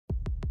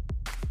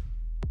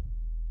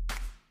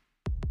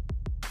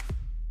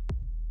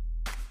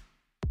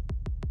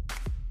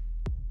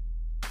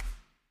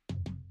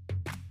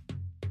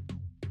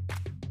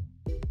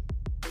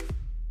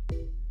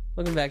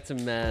Welcome back to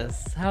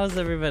Mess. How's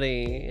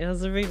everybody?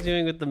 How's everybody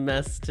doing with the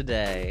mess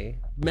today?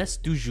 Mess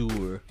du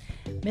jour.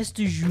 Mess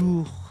du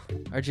jour.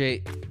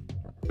 RJ,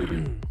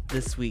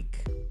 this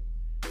week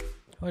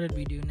What did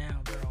we do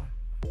now, girl?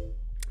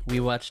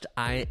 we watched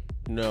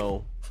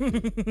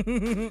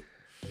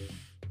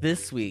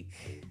This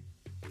week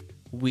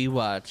we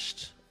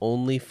watched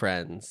Only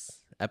Friends,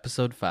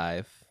 episode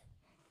 5,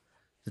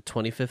 the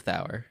 25th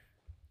hour.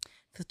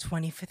 The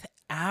 25th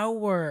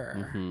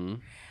hour. Mm-hmm.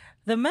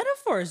 The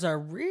metaphors are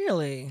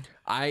really...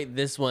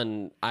 This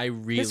was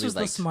liked.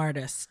 The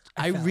smartest.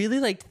 I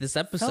really liked this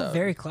episode. Felt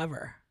very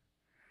clever.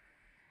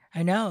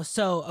 I know.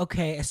 So,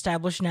 okay,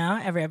 established now.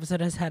 Every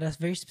episode has had a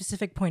very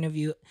specific point of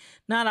view.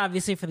 Not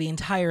obviously for the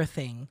entire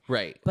thing.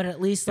 Right. But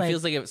at least it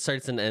feels like it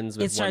starts and ends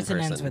with one person. It starts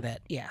and ends with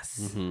it, yes.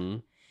 Mm-hmm.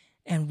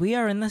 And we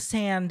are in the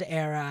sand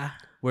era.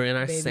 We're in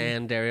our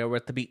sand area. We're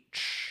at the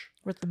beach.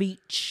 We're at the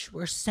beach.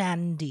 We're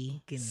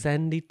sandy.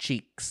 Sandy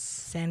cheeks.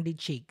 Sandy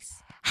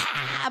cheeks.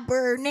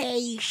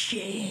 Hibernation.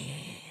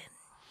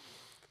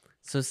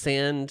 So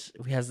Sand,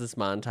 he has this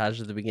montage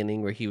at the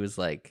beginning where he was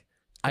like,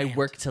 I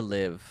work to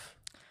live.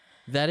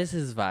 That is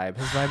his vibe.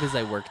 His vibe is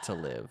I work to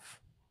live.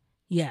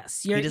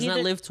 Yes. He does not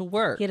live to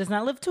work. He does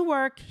not live to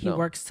work. He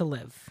works to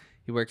live.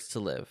 He works to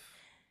live.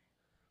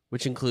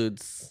 Which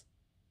includes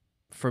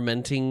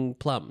fermenting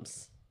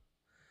plums.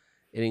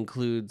 It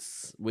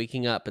includes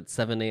waking up at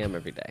 7 a.m.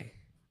 every day.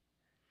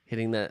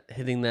 Hitting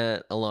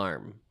that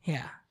alarm.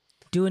 Yeah.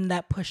 Doing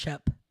that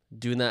push-up.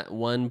 Doing that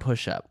one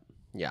push-up.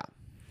 Yeah.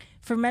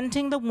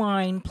 Fermenting the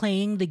wine,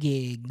 playing the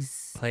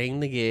gigs. Playing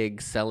the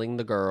gigs, selling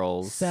the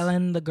girls.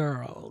 Selling the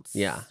girls.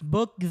 Yeah.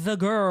 Book the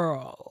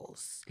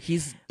girls.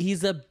 He's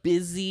a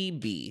busy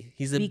bee.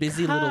 He's a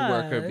busy little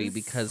worker bee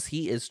because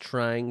he is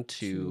trying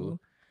to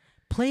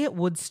play at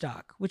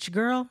Woodstock. Which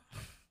girl?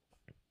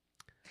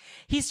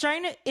 He's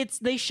trying to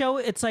it's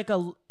like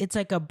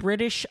a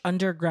British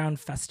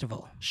underground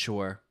festival.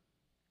 Sure.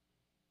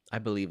 I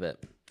believe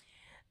it.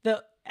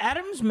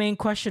 Adam's main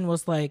question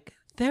was like,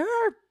 there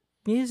are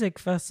music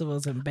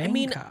festivals in Bangkok. I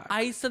mean,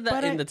 I said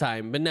that in the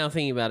time, but now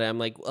thinking about it, I'm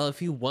like, well,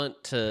 if you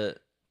want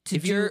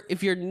if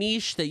your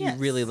niche that you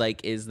really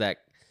like is that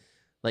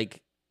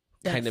like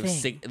that kind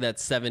thing. Of that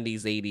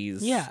 70s, 80s.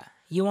 Yeah.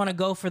 You want to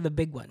go for the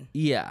big one.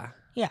 Yeah.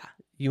 Yeah.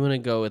 You want to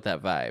go with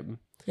that vibe.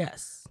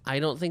 Yes. I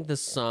don't think the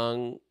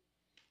song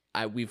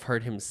we've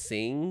heard him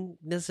sing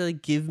necessarily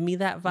give me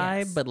that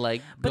vibe, but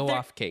go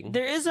off, King.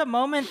 There is a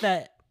moment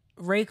that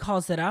Ray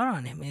calls it out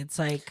on him. It's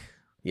like,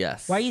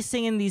 yes, why are you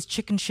singing these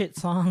chicken shit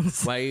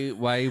songs? Why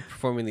are you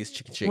performing these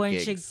chicken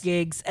shit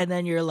gigs? And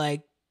then you're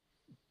like,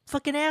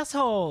 fucking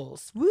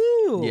assholes.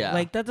 Woo! Yeah.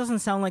 Like, that doesn't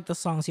sound like the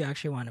songs you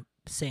actually want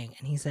to sing.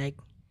 And he's like,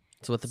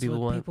 it's what people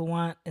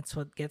want. It's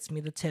what gets me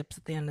the tips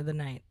at the end of the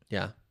night.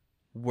 Yeah.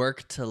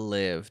 Work to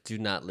live. Do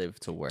not live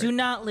to work. Do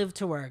not live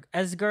to work.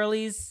 As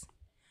girlies,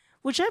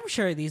 which I'm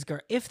sure these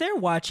girls, if they're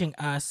watching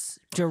us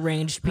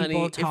deranged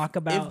people talk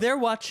about. If they're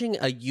watching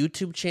a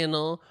YouTube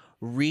channel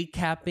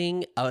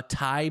recapping a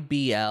Thai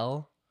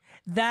BL,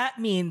 that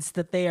means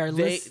that they are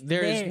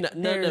listening.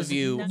 None of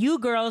you. You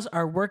girls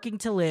are working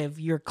to live.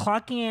 You're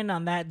clocking in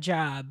on that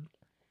job.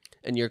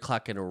 And you're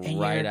clocking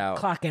right out.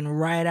 Clocking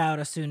right out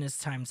as soon as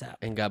time's up.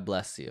 And God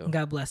bless you.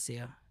 God bless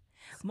you.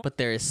 But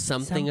there is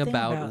something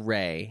about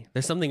Ray.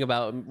 There's something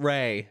about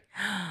Ray.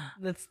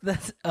 that's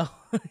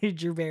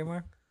Drew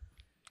Barrymore.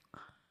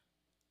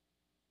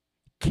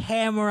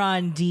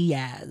 Cameron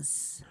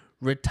Diaz.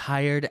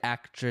 Retired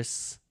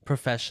actress,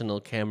 professional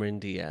Cameron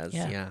Diaz.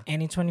 Yeah.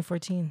 Annie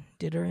 2014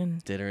 did her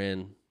in.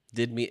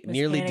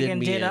 Nearly did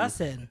me did in.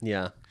 us in.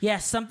 Yeah. Yeah,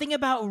 something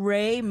about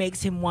Ray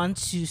makes him want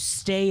to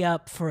stay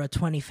up for a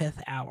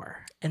 25th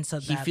hour. And so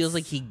he feels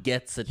like he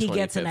gets a 25th hour. He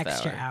gets an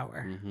extra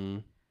hour. Mm-hmm.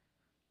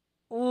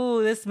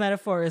 Ooh, this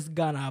metaphor is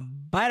gonna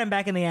bite him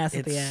back in the ass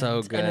at the end. It's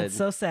so good. And it's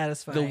so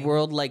satisfying. The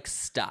world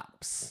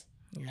stops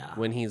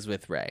when he's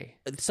with Ray.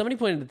 Somebody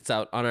pointed this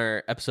out on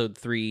our episode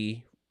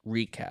 3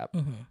 recap.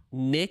 Mm-hmm.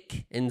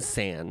 Nick and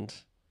Sand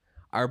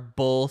are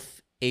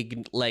both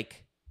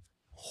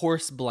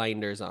horse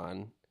blinders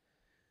on,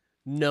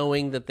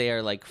 knowing that they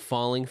are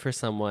falling for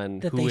someone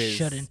that who they is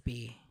shouldn't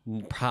be.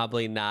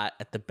 Probably not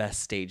at the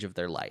best stage of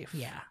their life.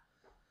 Yeah.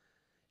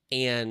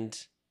 And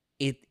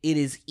it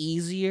is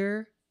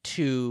easier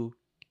to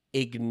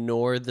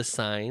ignore the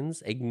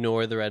signs,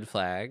 ignore the red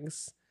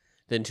flags,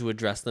 than to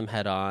address them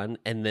head on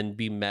and then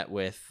be met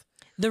with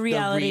the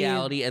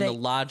reality and the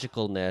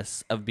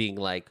logicalness of being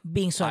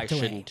swept I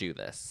away. shouldn't do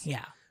this.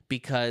 Yeah.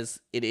 Because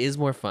it is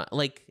more fun.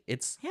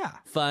 It's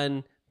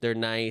fun. They're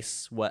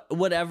nice.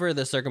 Whatever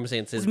the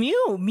circumstances.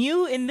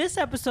 Mew in this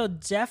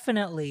episode,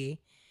 definitely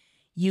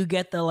you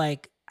get the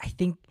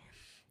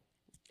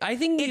I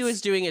think he was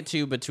doing it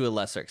too, but to a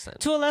lesser extent.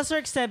 To a lesser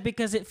extent,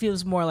 because it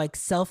feels more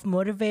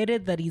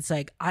self-motivated, that he's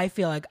I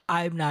feel like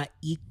I'm not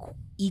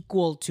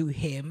equal to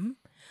him.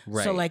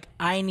 Right. So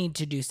I need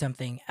to do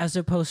something, as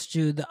opposed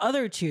to the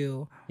other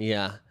two.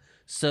 Yeah.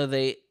 So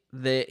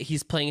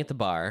he's playing at the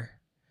bar,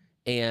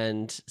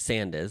 and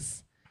Sand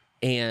is,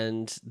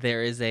 and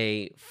there is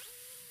a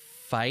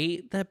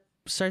fight that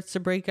starts to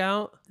break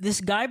out.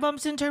 This guy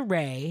bumps into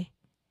Ray,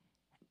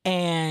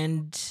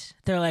 and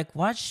they're like,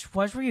 watch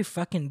where you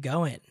fucking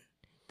going.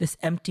 This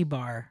empty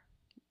bar.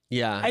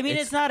 Yeah. I mean,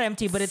 it's not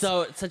empty, but it's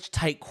such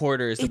tight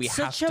quarters that we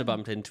have to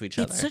bump into each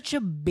other. It's such a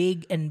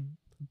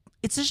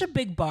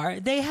big bar.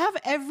 They have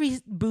every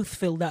booth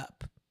filled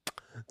up.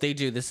 They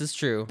do. This is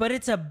true. But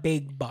it's a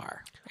big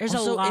bar. There's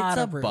also, a lot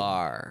of room. It's a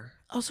bar.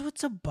 Also,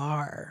 it's a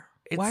bar.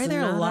 Why are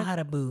there a lot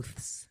of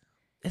booths?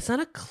 It's not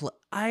a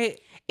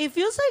It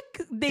feels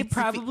like it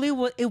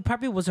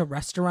probably was a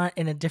restaurant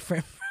in a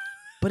different.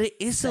 But it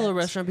is still a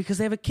restaurant because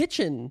they have a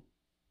kitchen.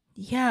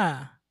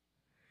 Yeah.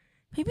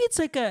 Maybe it's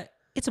like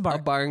it's a bar. A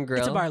bar and grill.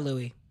 It's a bar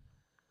Louie.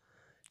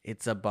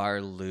 It's a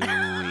bar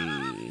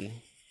Louie.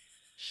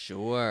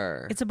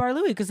 Sure. It's a bar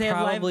Louie because they have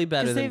probably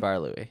better than bar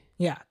Louie.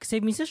 Yeah, because they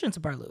have musicians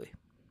at bar Louie.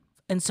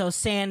 And so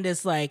Sand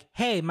is like,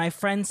 hey, my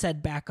friend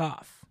said back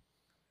off.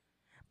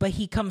 But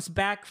he comes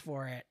back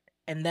for it.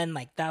 And then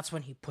like that's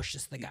when he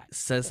pushes the guy.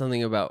 Says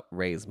something about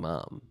Ray's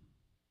mom.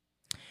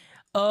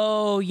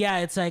 Oh, yeah.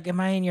 It's like, am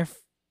I in your...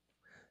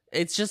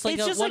 It's just like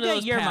one of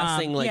those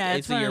passing, like,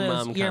 it's a your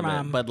mom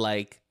comment. But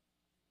like,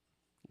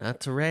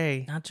 not to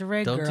Ray. Not to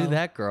Ray, Don't do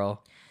that,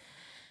 girl.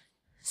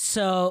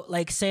 So,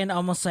 like, Sand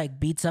almost, like,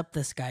 beats up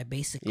this guy,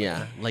 basically.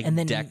 Yeah, like, and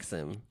then decks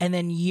him. And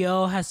then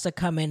Yo has to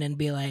come in and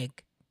be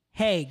like,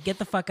 hey, get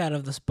the fuck out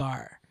of this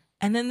bar.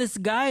 And then this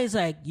guy is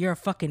like, you're a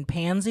fucking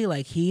pansy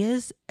like he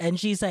is. And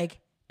she's like,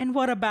 and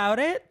what about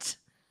it?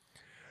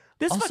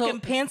 This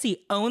fucking pansy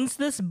owns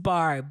this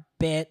bar,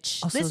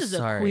 bitch. This is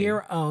a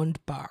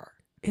queer-owned bar.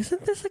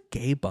 Isn't this a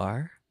gay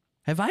bar?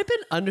 Have I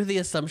been under the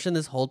assumption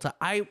this whole time?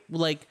 I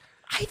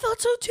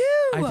thought so,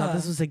 too. I thought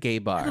this was a gay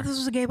bar. I thought this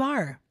was a gay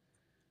bar.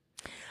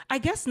 I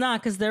guess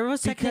not, because there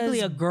was technically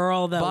a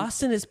girl that...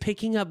 Boston is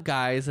picking up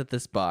guys at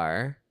this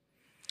bar.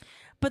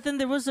 But then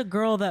there was a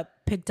girl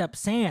that picked up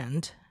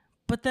Sand.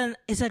 But then,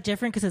 is that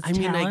different because it's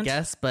talent? I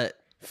guess, but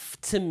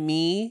to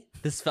me,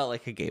 this felt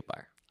like a gay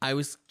bar. I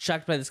was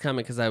shocked by this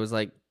comment because I was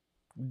like,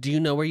 do you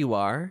know where you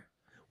are?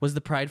 Was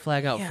the pride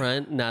flag out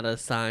front not a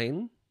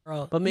sign?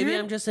 Girl, but maybe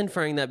I'm just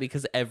inferring that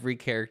because every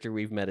character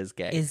we've met is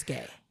gay. Is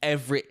gay.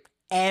 Every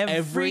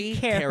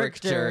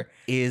character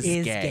is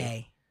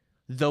gay.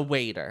 The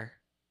waiter.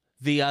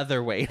 The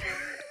other waiter.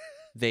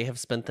 They have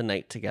spent the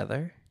night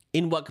together.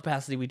 In what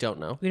capacity, we don't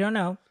know. We don't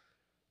know.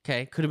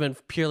 Okay. Could have been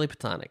purely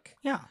platonic.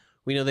 Yeah.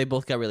 We know they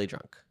both got really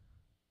drunk.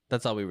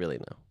 That's all we really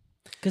know.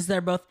 Because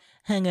they're both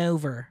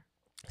hungover.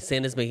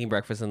 Santa's making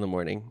breakfast in the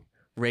morning.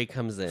 Ray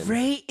comes in.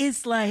 Ray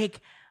is like,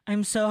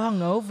 I'm so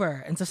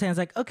hungover. And so Santa's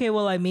like, okay,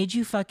 well, I made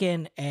you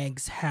fucking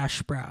eggs,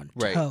 hash brown,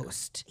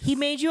 toast. He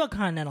made you a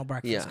continental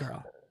breakfast,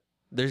 girl.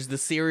 There's the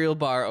cereal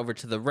bar over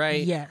to the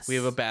right. Yes. We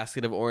have a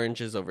basket of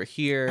oranges over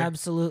here.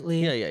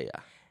 Absolutely. Yeah.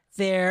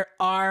 There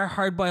are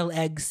hard-boiled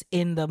eggs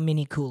in the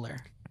mini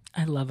cooler.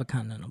 I love a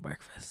continental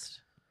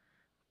breakfast.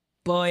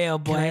 Boy, oh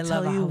boy, I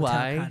love a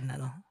hotel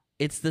continental.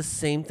 It's the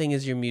same thing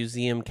as your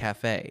museum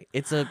cafe.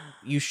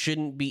 You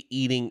shouldn't be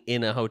eating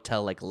in a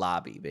hotel like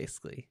lobby,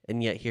 basically.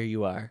 And yet here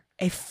you are.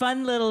 A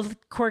fun little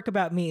quirk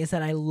about me is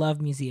that I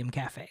love museum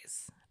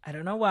cafes. I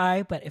don't know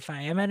why, but if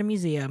I am at a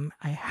museum,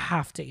 I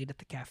have to eat at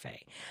the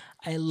cafe.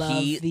 I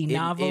love the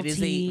novelty. It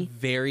is a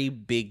very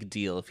big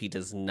deal if he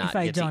does not.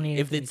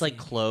 If it's like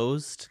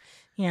closed,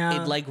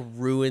 it like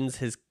ruins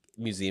his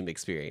museum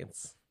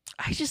experience.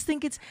 I just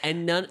think it's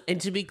and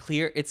to be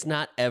clear, it's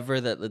not ever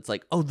that it's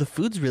like, oh, the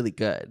food's really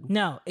good.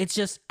 No, it's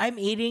just I'm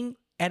eating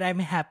and I'm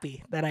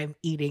happy that I'm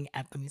eating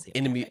at the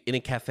museum in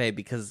a cafe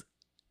because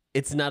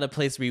it's not a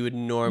place where you would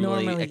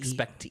normally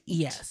expect to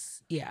eat.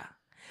 Yes, yeah.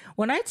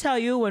 When I tell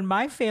you, when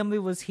my family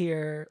was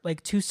here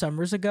like 2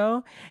 summers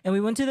ago and we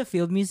went to the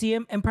Field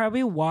Museum and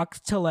probably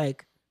walked to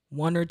like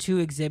 1 or 2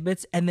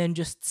 exhibits and then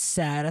just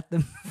sat at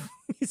the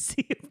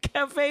museum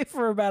cafe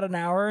for about an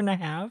hour and a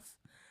half.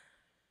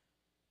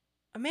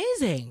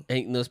 Amazing.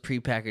 Eating those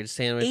prepackaged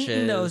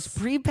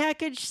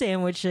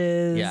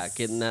sandwiches. Yeah,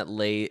 getting that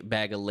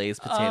bag of Lay's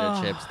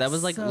potato chips. That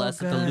was like so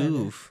less good. At the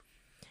Louvre.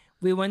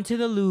 We went to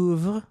the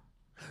Louvre.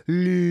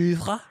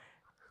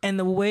 And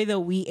the way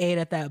that we ate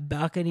at that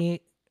balcony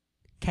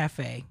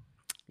cafe.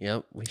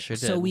 Yep, we sure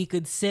did. So we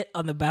could sit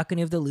on the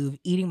balcony of the Louvre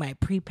eating my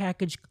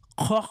prepackaged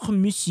croque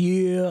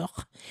monsieur.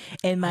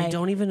 And I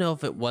don't even know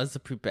if it was a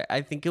prepackaged.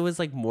 I think it was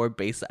like more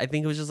basic. I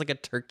think it was just like a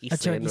turkey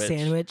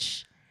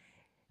sandwich.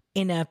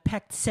 In a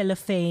packed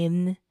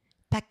cellophane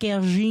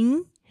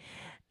packaging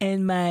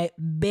and my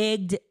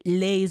baked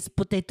Lay's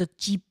potato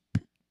chip.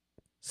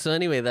 So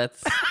anyway,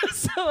 that's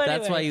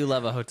why you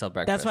love a hotel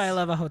breakfast. That's why I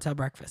love a hotel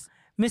breakfast.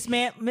 Miss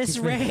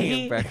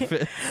Ray.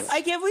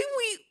 I can't believe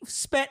we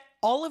spent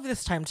all of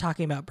this time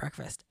talking about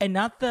breakfast and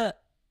not the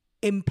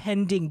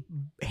impending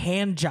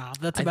hand job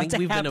that's about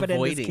to happen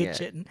in this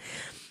kitchen.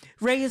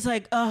 Ray is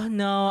like, oh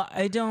no,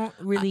 I don't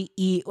really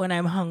eat when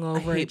I'm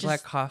hungover. I hate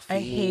black coffee. I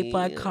hate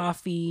black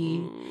coffee.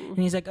 And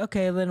he's like,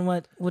 okay, then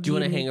what do you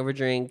want a hangover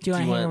drink? Do you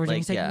want a hangover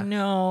drink? He's like,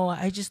 no,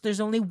 there's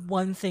only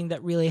one thing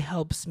that really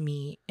helps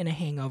me in a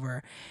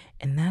hangover,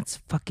 and that's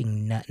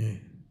fucking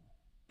nuttin'.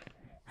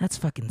 That's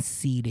fucking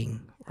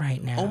seeding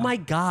right now. Oh my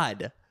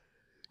God.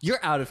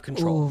 You're out of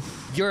control.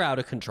 Oof. You're out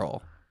of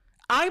control.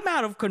 I'm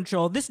out of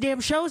control. This damn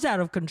show's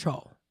out of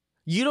control.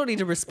 You don't need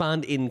to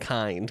respond in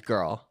kind,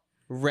 girl.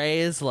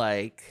 Ray is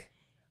like,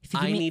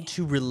 I need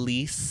to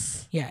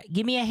release. Yeah,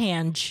 give me a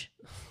hand.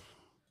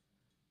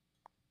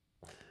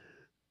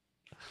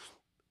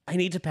 I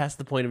need to pass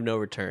the point of no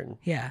return.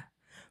 Yeah.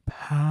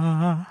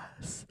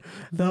 Pass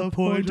the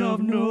point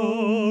of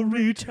no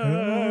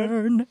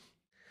return.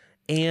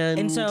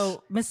 And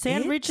so Miss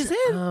Sand reaches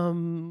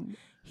in.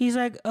 He's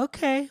like,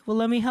 okay, well,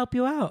 let me help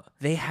you out.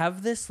 They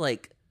have this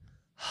like...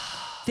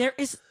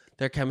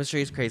 Their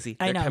chemistry is crazy.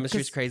 Their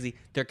chemistry is crazy.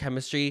 Their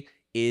chemistry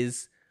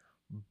is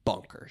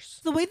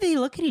bonkers. The way they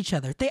look at each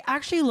other, they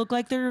actually look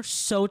like they're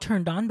so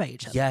turned on by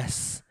each other.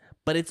 Yes.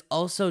 But it's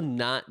also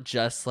not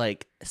just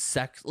like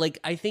sex. Like,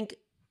 I think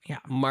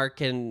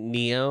Mark and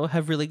Neo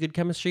have really good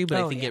chemistry,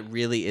 but I think it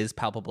really is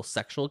palpable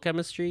sexual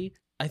chemistry.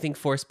 I think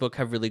Force Book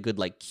have really good,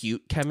 like,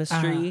 cute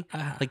chemistry,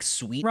 like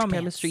sweet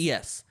chemistry.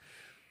 Yes.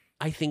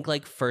 I think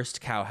like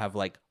First Cow have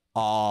like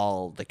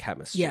all the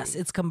chemistry. Yes,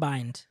 it's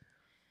combined.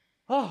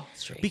 Oh,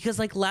 straight. Because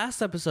like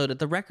last episode at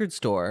the record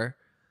store,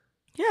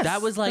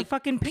 that was like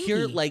fucking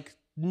pure like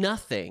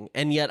nothing,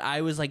 and yet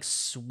I was like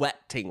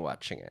sweating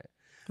watching it.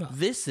 Well,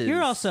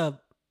 you're also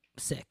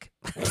sick,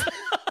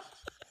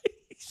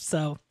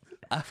 so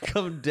I've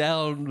come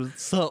down with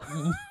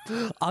something.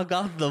 I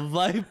got the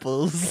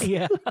vipers.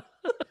 Yeah.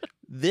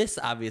 This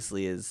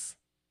obviously is,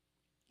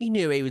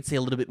 I would say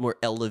a little bit more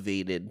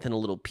elevated than a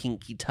little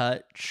pinky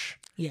touch.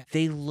 Yeah.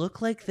 They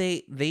look like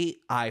they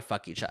eye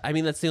fuck each other. I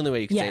mean, that's the only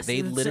way you can say it.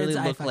 They literally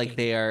look like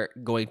they are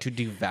going to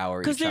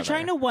devour each other. Because they're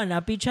trying to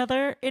one-up each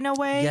other in a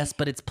way. Yes,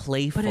 but it's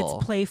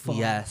playful.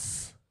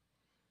 Yes.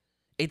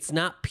 It's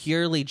not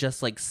purely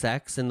just like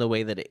sex in the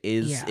way that it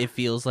is. Yeah. It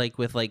feels like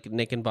with like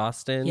Nick and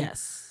Boston.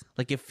 Yes.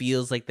 Like it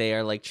feels like they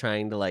are like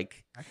trying to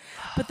like.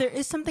 But there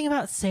is something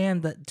about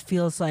Sand that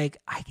feels like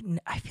I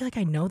feel like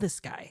I know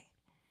this guy.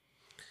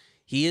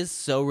 He is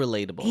so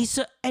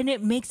relatable. And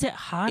it makes it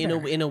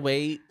hotter. In a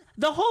way.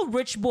 The whole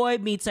rich boy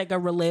meets like a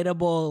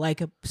relatable, like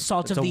a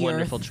salt of the earth. It's a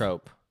wonderful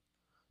trope.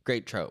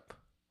 Great trope.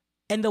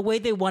 And the way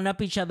they one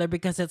up each other,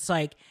 because it's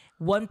like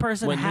one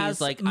person when has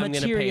he's like, I'm going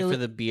to pay for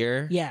the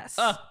beer. Yes.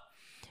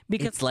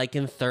 Because it's like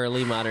in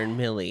Thoroughly Modern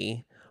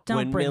Millie.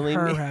 Don't bring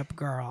her up,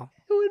 girl.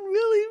 When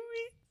Millie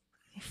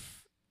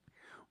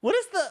what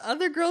is the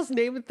other girl's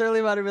name in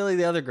Thoroughly Modern Millie?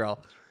 The other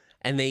girl.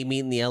 And they meet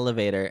in the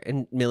elevator,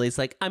 and Millie's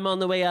like, I'm on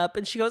the way up.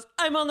 And she goes,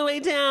 I'm on the way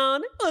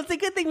down. Well, it's a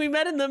good thing we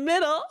met in the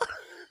middle.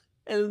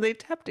 And then they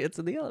tap dance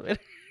in the elevator.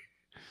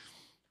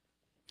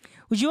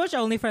 Would you watch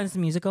OnlyFriends the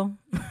musical?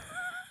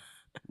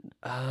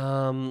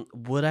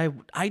 Would I?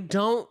 I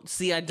don't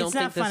think this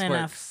works.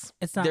 Enough.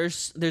 It's not.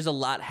 There's a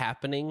lot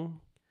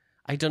happening.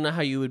 I don't know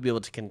how you would be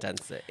able to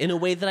condense it in a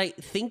way that I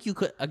think you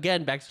could.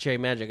 Again, back to Cherry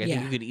Magic. I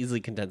think you could easily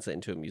condense it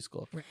into a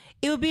musical.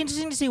 It would be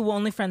interesting to see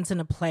OnlyFriends in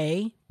a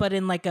play, but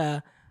in like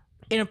a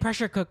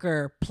pressure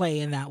cooker play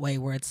in that way,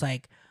 where it's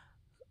like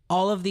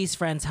all of these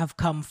friends have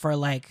come for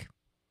like,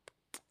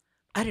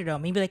 I don't know,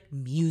 maybe like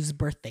Mew's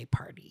birthday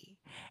party,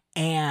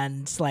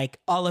 and like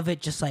all of it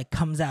just like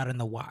comes out in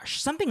the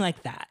wash, something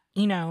like that,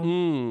 you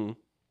know.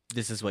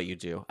 This is what you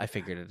do. I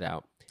figured it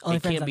out.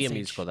 It can't be a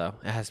musical though.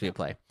 It has to be a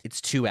play. It's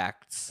 2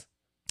 acts.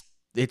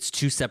 It's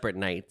 2 separate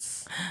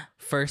nights.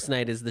 First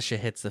night is the shit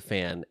hits the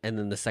fan, and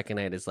then the second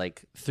night is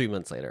like 3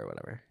 months later or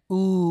whatever.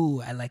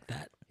 Ooh, I like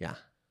that. Yeah.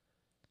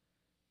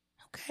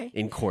 Okay.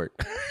 In court.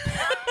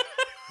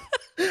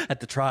 At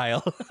the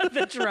trial.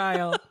 The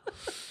trial.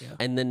 Yeah.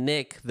 And then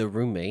Nick, the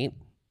roommate,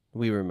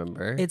 we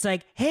remember. It's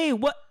like, hey,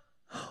 what?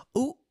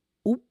 Ooh.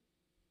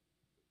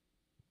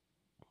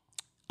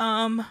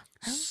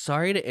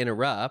 Sorry to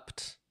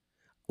interrupt.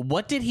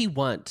 What did he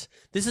want?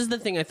 This is the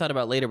thing I thought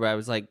about later, where I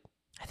was like,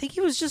 I think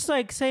he was just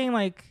like saying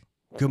like,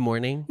 good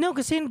morning. No,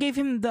 because Sam gave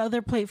him the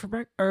other plate for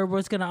breakfast, or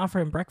was going to offer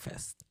him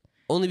breakfast.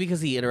 Only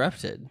because he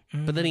interrupted.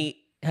 But then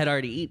he had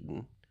already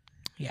eaten.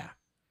 Yeah.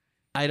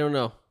 I don't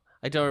know.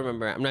 I don't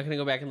remember. I'm not going to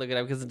go back and look it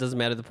up because it doesn't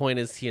matter. The point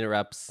is he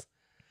interrupts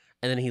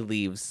and then he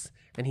leaves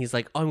and he's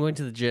like, oh, I'm going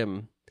to the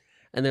gym.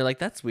 And they're like,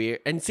 that's weird.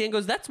 And Sam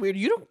goes, that's weird.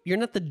 You're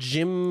not the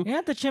gym. You're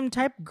not the gym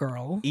type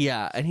girl.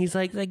 Yeah. And he's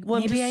like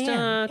well, maybe I'm just,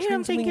 I am.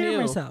 I'm taking care of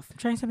myself. I'm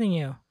trying something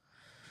new.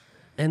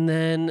 And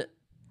then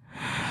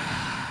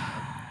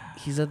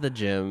he's at the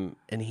gym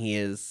and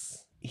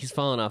he's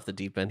fallen off the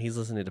deep end. He's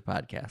listening to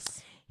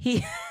podcasts.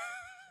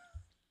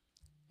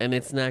 And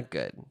it's not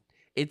good.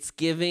 It's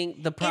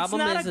giving the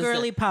problem. It's not a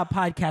girly pop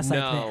podcast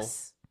like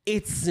this.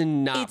 It's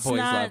not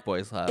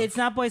Boys Love. It's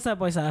not Boys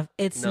Love.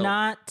 It's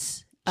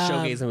not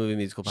Showgaze a Movie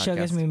Musical Podcast.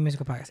 Showgaze a Movie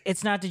Musical Podcast.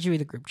 It's not Did You Read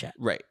the Group Chat?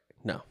 Right.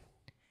 No.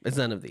 It's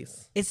none of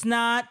these. It's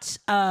not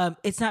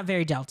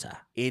Very Delta.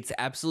 It's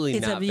absolutely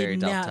not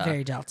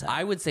Very Delta.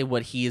 I would say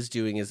what he is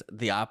doing is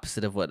the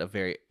opposite of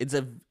it's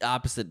an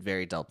opposite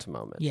Very Delta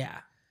moment. Yeah.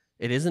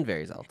 It isn't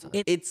Very Delta.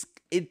 It's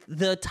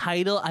the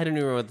title. I don't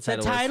even remember what the title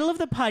was. The title of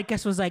the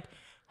podcast was like,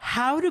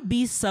 How to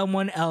Be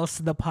Someone Else,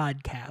 the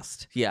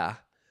podcast. Yeah.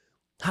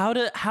 How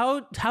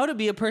to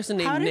be a person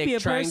named Nick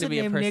trying to be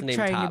a person named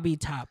Top. To be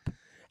top.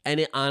 And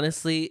it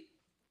honestly,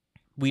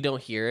 We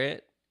don't hear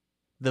it.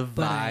 The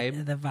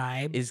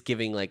vibe is is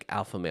giving like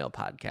alpha male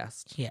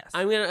podcast. Yes.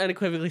 I'm going to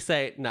unequivocally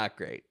say not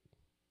great.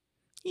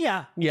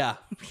 Yeah. Yeah.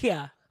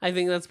 Yeah. I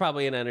think that's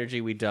probably an energy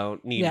we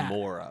don't need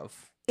more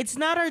of. It's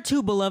not our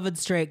two beloved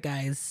straight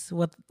guys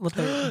with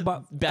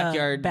the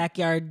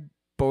backyard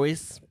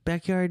boys,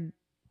 backyardigans.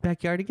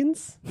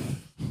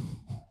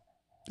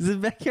 Is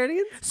it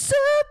backyardigans?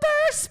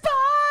 Super Spy.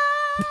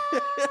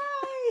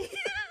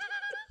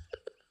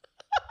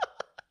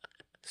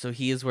 So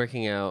he is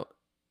working out.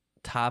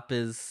 Top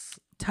is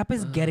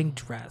getting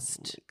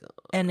dressed.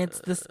 And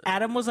it's this.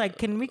 Adam was like,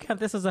 can we count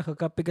this as a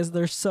hookup? Because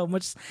there's so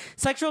much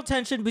sexual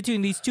tension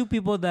between these two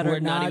people that are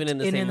not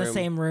even in the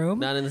same room.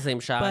 Not in the same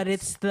shots. But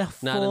it's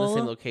not in the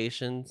same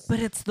locations. But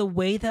it's the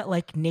way that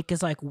like Nick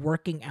is like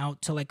working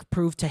out to like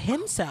prove to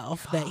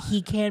himself that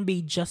he can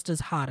be just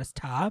as hot as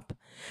Top.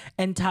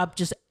 And Top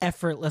just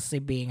effortlessly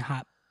being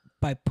hot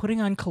by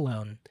putting on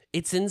cologne.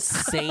 It's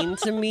insane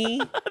to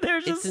me.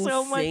 There's just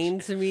so much. It's insane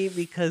to me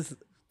because...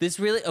 This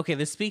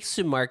speaks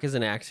to Mark as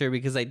an actor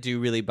because I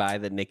do really buy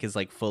that Nick is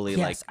like fully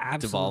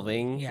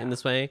devolving in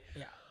this way.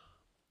 Yeah.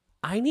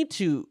 I need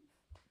to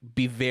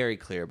be very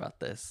clear about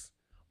this.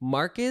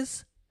 Mark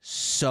is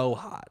so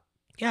hot.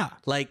 Yeah.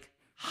 Like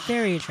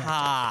very attractive.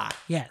 Hot.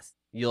 Yes.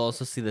 You'll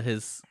also see that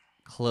his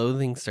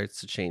clothing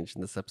starts to change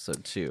in this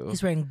episode too.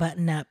 He's wearing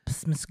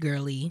button-ups, Miss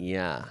Girly.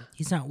 Yeah.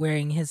 He's not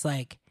wearing his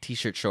like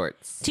t-shirt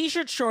shorts.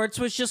 T-shirt shorts,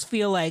 which just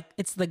feel like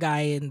it's the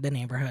guy in the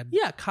neighborhood.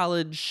 Yeah,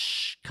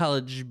 college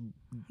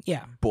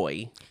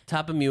boy.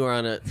 Top and Mew are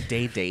on a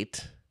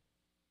date.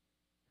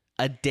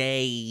 A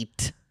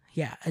date.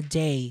 Yeah, a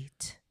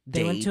date.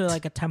 They went to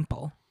like a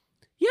temple.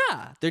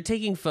 Yeah, they're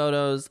taking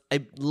photos.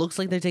 It looks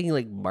like they're taking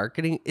like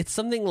marketing. It's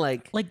something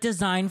like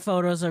design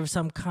photos of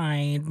some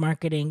kind,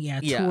 marketing. Yeah,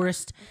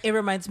 tourist. It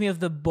reminds me of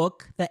the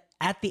book that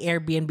at the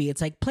Airbnb.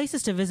 It's like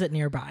places to visit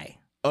nearby.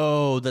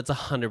 Oh, that's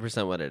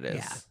 100% what it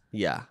is.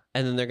 Yeah.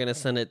 And then they're gonna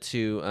send it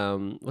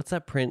to what's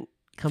that print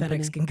company?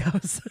 FedEx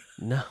Kinko's.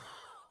 No.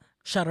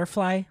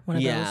 Shutterfly. One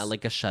of those. Yeah,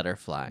 like a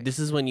Shutterfly. This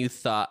is when you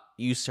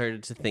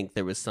started to think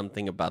there was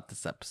something about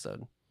this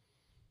episode.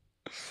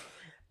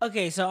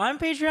 Okay, so on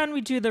Patreon,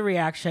 we do the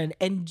reaction.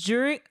 And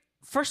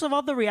first of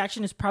all, the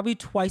reaction is probably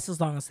twice as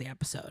long as the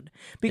episode.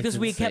 Because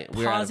we kept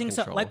pausing.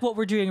 So, like what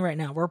we're doing right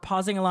now. We're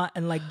pausing a lot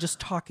and like just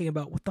talking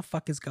about what the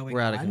fuck is going on.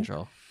 We're out of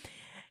control.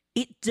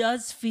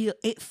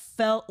 It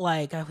felt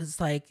like, I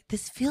was like,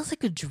 this feels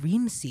like a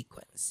dream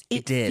sequence.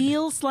 It did.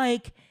 Feels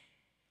like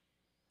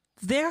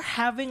they're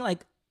having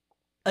like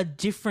a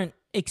different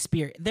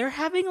experience. They're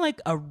having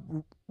like a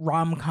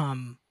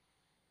rom-com.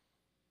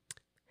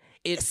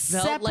 It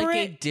felt like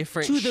a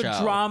different show. To the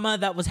drama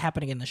that was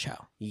happening in the show.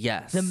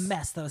 Yes. The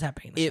mess that was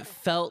happening in the show. It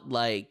felt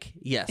like,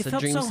 it a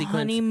felt dream so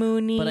sequence.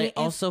 honeymoony. But I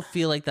also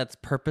feel like that's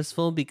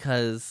purposeful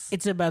because...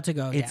 It's about to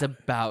go It's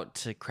about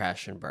to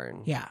crash and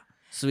burn. Yeah.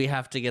 So we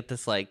have to get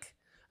this like...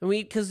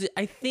 because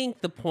I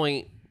think the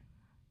point...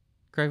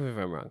 Correct me if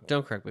I'm wrong.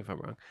 Don't correct me if I'm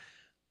wrong.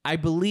 I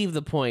believe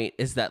the point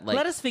is that like...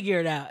 Let us figure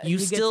it out. You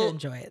get to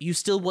enjoy it. You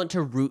still want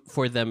to root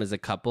for them as a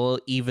couple,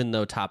 even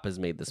though Top has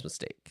made this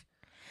mistake.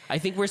 I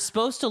think we're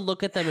supposed to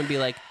look at them and be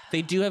like,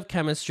 they do have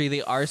chemistry.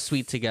 They are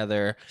sweet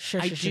together.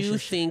 I do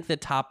think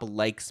that Top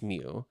likes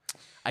Mew.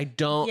 I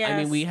don't. Yes, I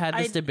mean, we had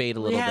this debate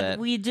a little bit.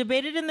 We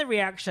debated in the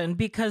reaction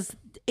because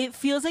it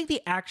feels like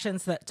the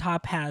actions that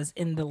Top has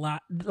in the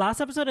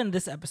last episode and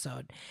this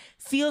episode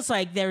feels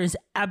like there is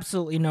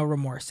absolutely no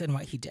remorse in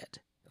what he did.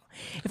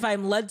 If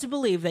I'm led to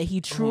believe that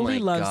he truly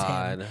loves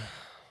him,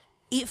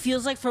 it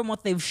feels like from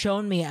what they've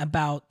shown me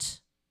about,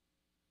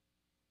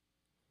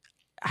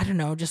 I don't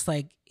know, just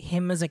like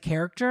him as a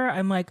character,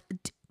 I'm like,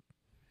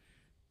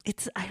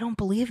 I don't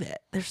believe it.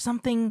 There's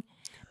something,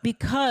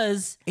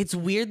 because it's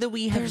weird that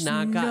we have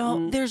not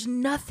gotten. There's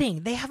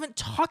nothing. They haven't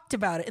talked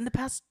about it in the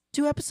past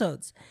 2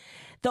 episodes.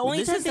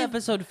 This is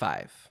episode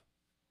 5,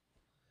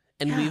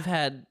 and we've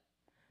had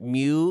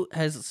Mew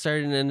has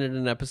started and ended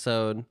an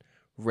episode.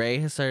 Ray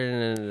has started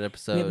and ended an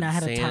episode. We have not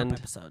had a Top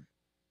episode.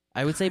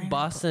 I would say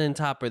Boston and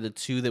Top are the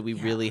 2 that we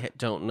really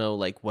don't know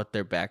like what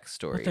their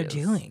backstory what they're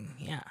doing.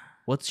 Yeah.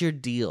 What's your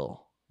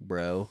deal,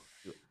 bro?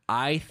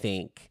 I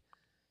think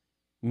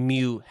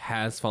Mew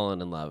has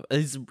fallen in love.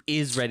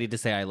 Is ready to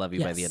say I love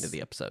you by the end of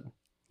the episode.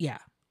 Yeah.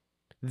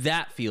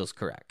 That feels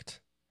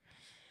correct.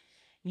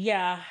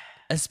 Yeah.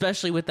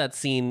 Especially with that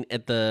scene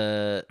at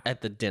the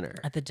dinner.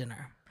 At the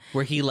dinner.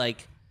 Where he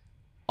like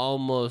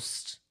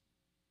almost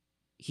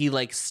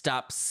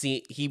stops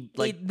seeing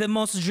the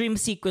most dream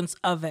sequence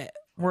of it.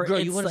 Where girl,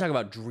 you want to talk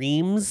about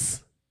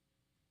dreams?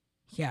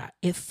 Yeah,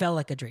 it felt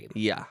like a dream.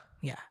 Yeah.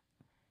 Yeah.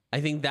 I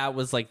think that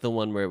was like the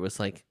one where it was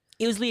like...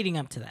 It was leading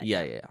up to that.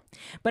 Yeah.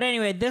 But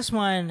anyway, this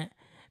one,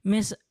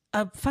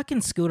 a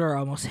fucking scooter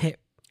almost hit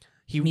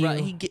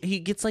He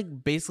gets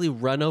like basically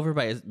run over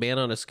by a man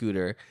on a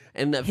scooter.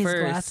 And at his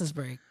first... glasses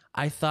break.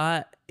 I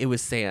thought it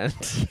was Sand.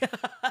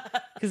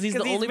 Because he's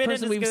the only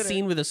person we've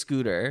seen with a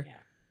scooter. Yeah.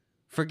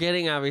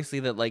 Forgetting,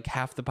 obviously, that like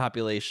half the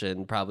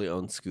population probably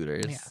owns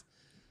scooters. Yeah.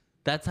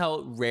 That's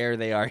how rare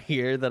they are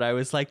here that I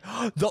was like,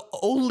 the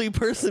only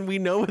person we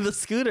know with a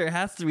scooter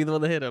has to be the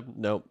one that hit him.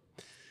 Nope.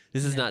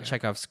 This is not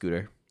Chekhov's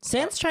scooter.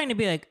 Sand's trying to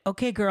be like,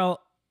 okay,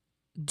 girl,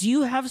 do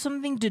you have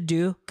something to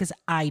do? Because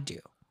I do.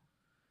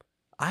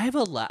 I have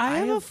a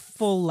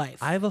full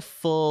life. I have a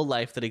full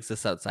life that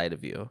exists outside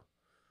of you.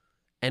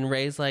 And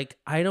Ray's like,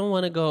 I don't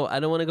want to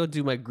go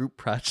do my group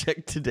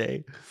project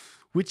today.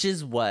 Which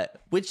is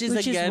what? Which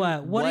is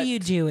what? What are you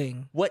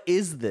doing? What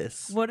is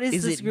this? What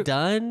is this it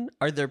done?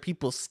 Are there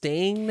people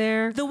staying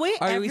there? The way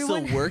are we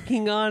still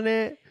working on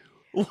it?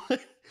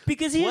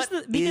 Because here's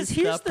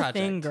the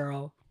thing,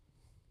 girl.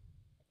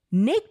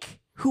 Nick,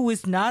 who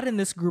is not in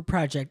this group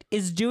project,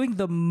 is doing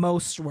the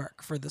most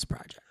work for this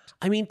project.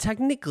 I mean,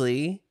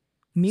 technically,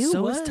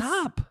 so is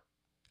Top.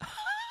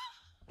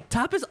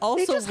 Top is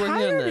also working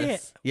on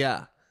this.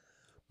 Yeah.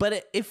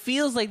 But it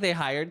feels like they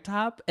hired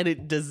Top, and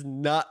it does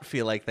not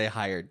feel like they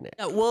hired Nick.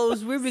 Well, it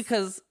was weird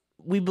because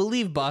we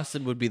believe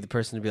Boston would be the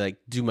person to be like,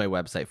 do my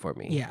website for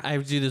me. Yeah. I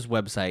do this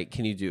website.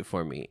 Can you do it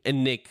for me?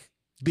 And Nick,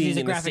 being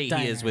in the state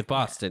he is with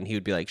Boston, he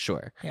would be like,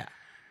 sure. Yeah.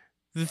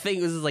 The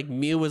thing was like,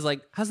 Mew was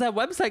like, how's that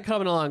website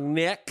coming along,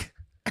 Nick?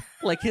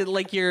 like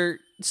your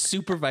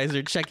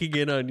supervisor checking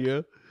in on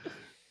you.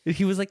 And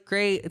he was like,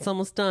 great, it's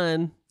almost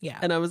done. Yeah.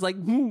 And I was like,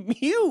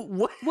 Mew,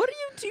 what are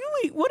you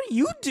doing? What are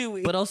you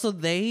doing? But also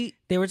they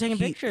were taking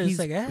pictures,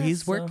 I guess.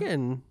 He's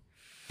working.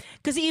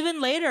 Because even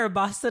later,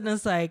 Boston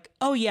is like,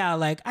 oh yeah,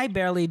 like I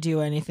barely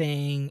do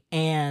anything.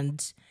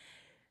 And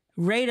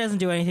Ray doesn't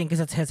do anything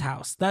because it's his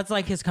house. That's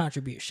like his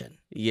contribution.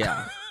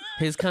 Yeah.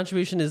 His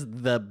contribution is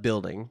the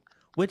building.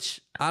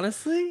 Which,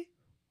 honestly,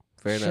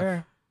 fair enough.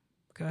 Sure.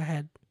 Go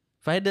ahead.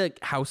 If I had a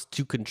house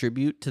to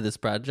contribute to this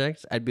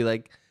project, I'd be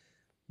like,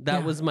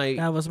 that was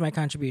my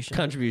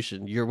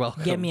contribution. You're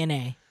welcome. Get me an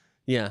A.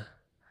 Yeah.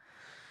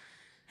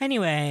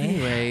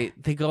 Anyway,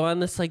 they go on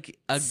this like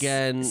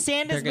again.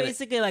 Sand is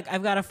basically like,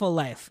 I've got a full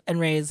life. And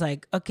Ray's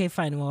like, okay,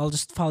 fine. Well, I'll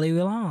just follow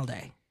you along all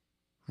day.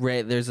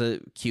 Ray, there's a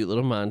cute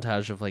little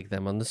montage of like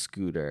them on the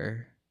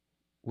scooter,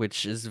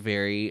 which is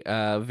very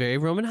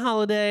Roman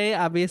holiday,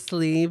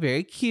 obviously.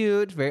 Very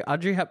cute. Very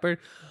Audrey Hepburn.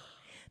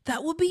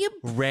 That would be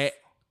Ray.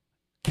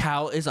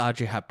 Cal is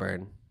Audrey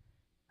Hepburn.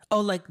 Oh,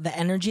 like the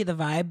energy, the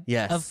vibe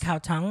of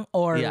Cao Tang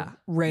or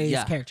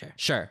Ray's character?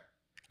 Sure.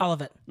 All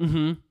of it.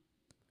 Mm-hmm.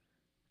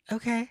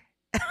 Okay.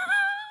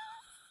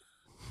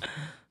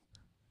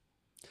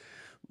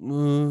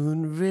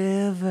 Moon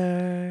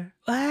River.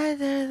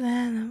 Wider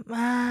than a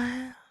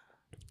mile.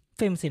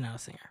 Famously not a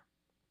singer.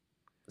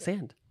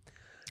 Sand.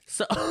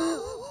 So...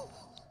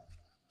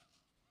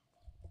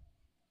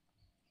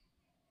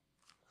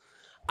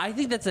 I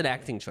think that's an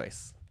acting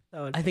choice.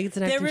 I think it's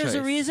an acting choice. There is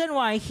a reason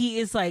why he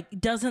is like,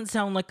 doesn't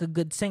sound like a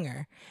good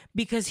singer.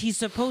 Because he's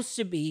supposed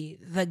to be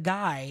the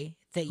guy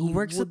that who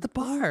works at the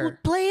bar.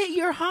 Would play at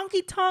your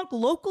honky-tonk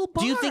local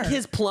bar. Do you think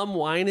his plum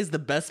wine is the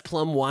best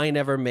plum wine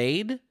ever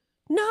made?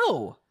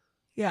 No.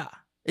 Yeah.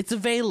 It's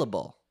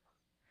available.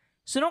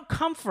 So don't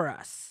come for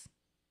us.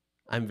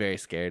 I'm very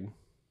scared.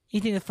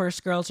 You think the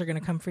first girls are going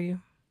to come for you?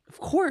 Of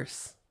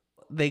course.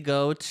 They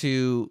go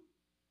to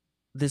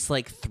this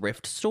like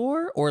thrift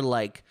store or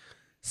like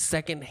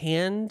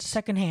secondhand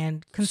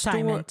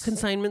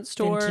consignment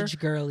store, vintage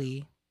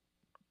girly,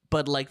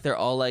 but like they're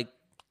all like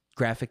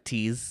graphic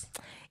tees.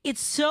 It's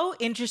so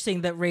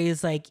interesting that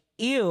Ray's like,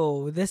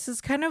 ew, this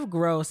is kind of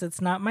gross, it's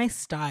not my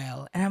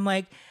style. And I'm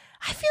like,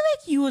 I feel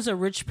like you as a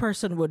rich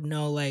person would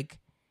know like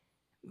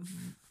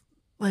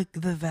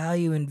the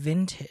value in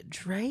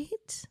vintage,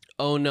 right?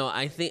 Oh no,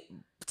 I think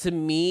to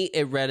me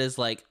it read as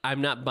like, I'm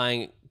not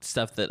buying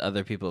stuff that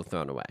other people have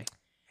thrown away.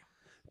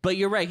 But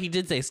you're right, he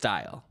did say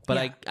style. But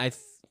yeah. I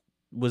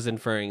was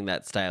inferring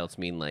that style to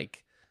mean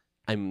like,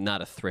 I'm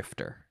not a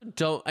thrifter.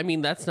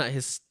 That's not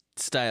his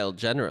style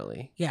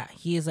generally. Yeah,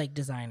 he is like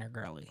designer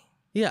girly.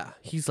 Yeah,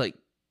 he's like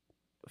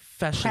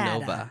Fashion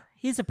Nova.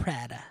 He's a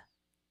Prada.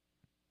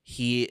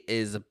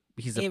 He's a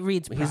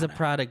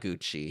Prada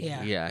Gucci.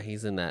 Yeah,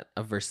 he's in that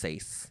a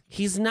Versace.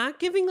 He's not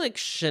giving like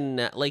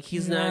Chanel. Like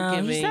he's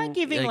not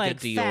giving like a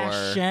Dior.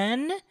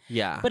 Fashion.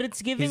 Yeah, but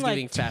it's giving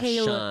like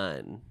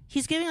fashion.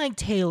 He's giving like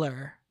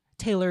tailored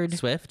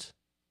Swift.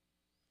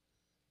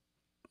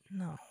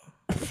 No.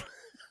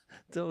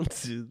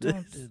 Don't do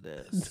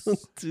this.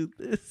 Don't do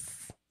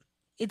this.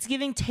 It's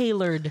giving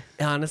tailored.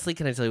 Honestly,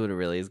 can I tell you what it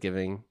really is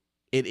giving?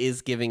 It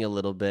is giving a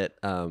little bit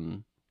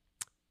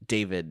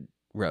David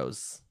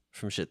Rose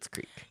from Schitt's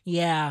Creek.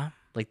 Yeah.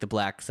 Like the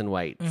blacks and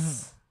whites.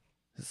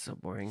 Mm-hmm. It's so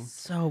boring.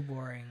 So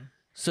boring.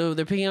 So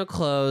they're picking out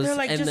clothes, they're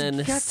like, and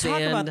then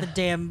talk about the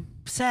damn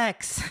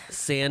sex.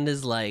 Sand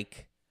is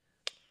like,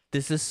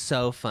 this is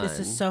so fun.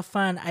 This is so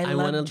fun. I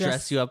want to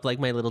dress you up like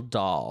my little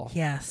doll.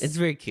 Yes. It's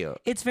very cute.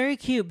 It's very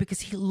cute because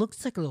he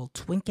looks like a little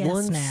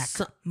twink-ass snack.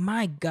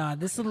 My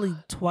God, this little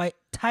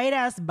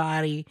tight-ass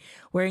body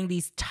wearing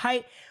these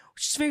tight...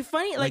 Which is very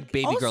funny. Like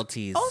baby girl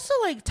tees. Also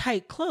like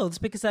tight clothes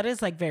because that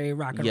is like very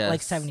rock and roll.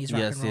 Like 70s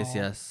rock and roll.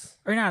 Yes.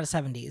 Or not a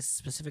 70s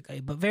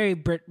specifically, but very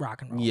Brit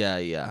rock and roll.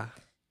 Yeah.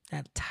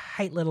 That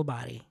tight little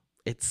body.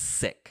 It's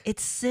sick.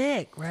 It's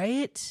sick,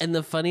 right? And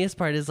the funniest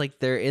part is like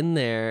they're in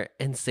there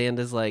and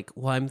Sanda's like,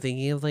 well, I'm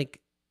thinking of like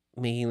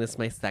making this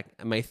my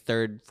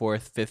third,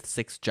 fourth, fifth,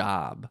 sixth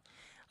job.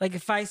 Like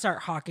if I start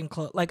hawking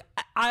clothes, like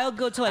I'll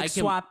go to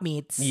swap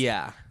meets.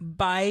 Yeah.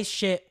 Buy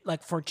shit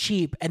like for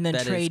cheap and then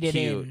trade it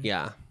in.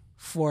 Yeah.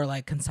 For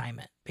like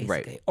consignment,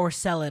 basically. Right. Or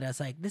sell it as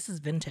like, this is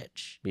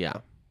vintage. Yeah.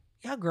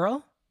 Yeah,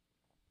 girl.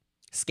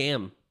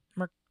 Scam.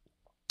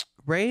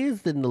 Ray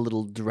is in the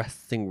little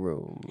dressing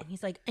room. And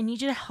he's like, I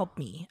need you to help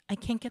me. I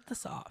can't get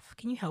this off.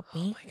 Can you help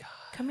me? Oh my God.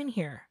 Come in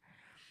here.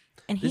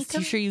 And this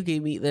t-shirt you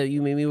gave me that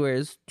you made me wear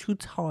is too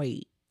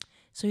tight.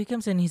 So he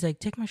comes in and he's like,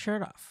 take my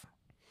shirt off.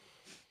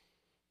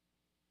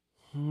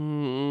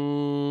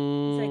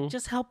 He's like,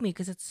 just help me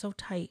because it's so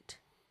tight.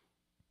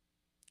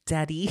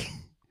 Daddy.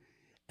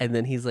 And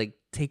then he's like,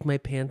 take my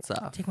pants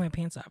off. Take my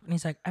pants off. And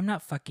he's like, I'm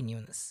not fucking you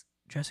in this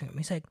dressing room.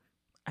 He's like,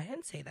 I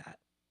didn't say that.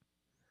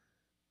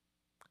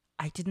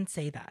 I didn't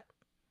say that.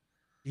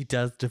 He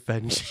does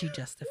defend you. She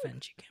just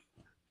defends you, Kim.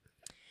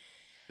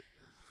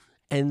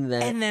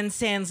 And then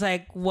Sam's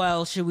like,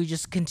 well, should we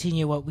just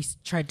continue what we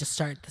tried to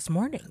start this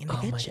morning in the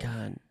kitchen? Oh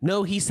my God.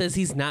 No, he says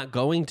he's not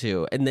going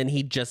to. And then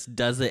he just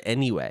does it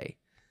anyway.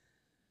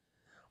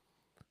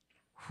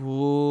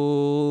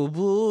 Woo,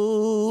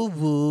 woo,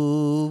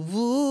 woo,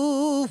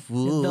 woo,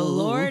 woo. The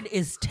Lord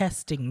is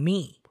testing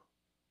me.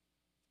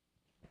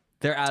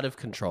 They're out of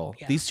control.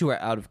 Yeah. These two are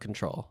out of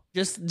control.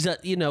 Just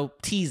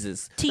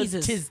teases.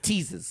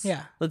 Teases.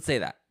 Yeah. Let's say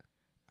that.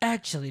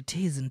 Actually,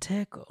 tease and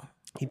tickle.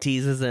 He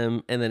teases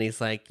him, and then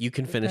he's like, you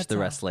can finish the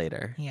rest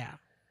later. Yeah.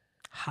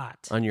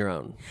 Hot. On your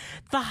own.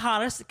 The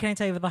hottest, can I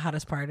tell you what the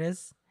hottest part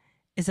is?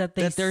 Is that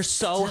they're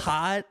so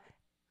hot.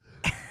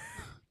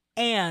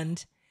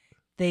 And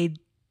they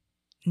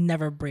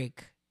never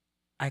break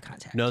eye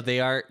contact. No, they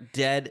are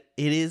dead.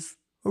 It is...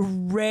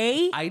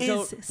 Ray I'm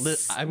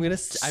gonna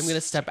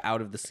step out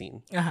of the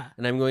scene,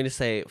 and I'm going to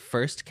say,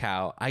 first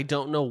cow, I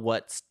don't know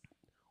what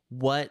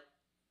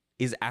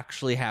is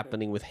actually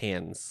happening with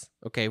hands.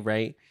 Okay,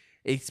 right?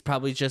 It's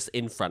probably just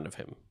in front of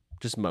him,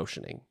 just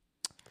motioning.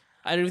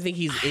 I don't even think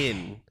he's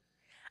in.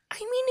 I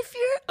mean,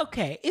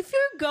 if you're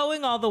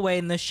going all the way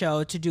in the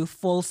show to do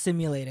full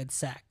simulated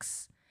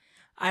sex,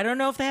 I don't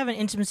know if they have an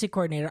intimacy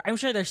coordinator. I'm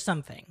sure there's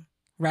something,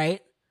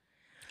 right?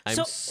 I'm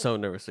so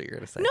nervous what you're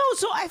going to say. No,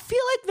 so I feel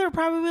like they're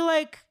probably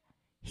like,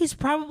 he's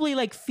probably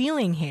like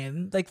feeling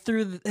him like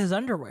through his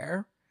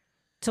underwear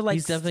to like.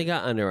 He's definitely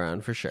got underwear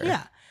on for sure.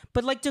 Yeah.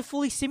 But like to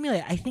fully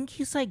simulate, I think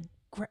he's like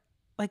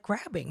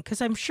grabbing because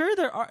I'm sure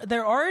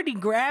they're already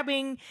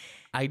grabbing.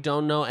 I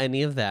don't know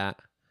any of that.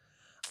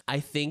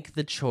 I think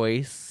the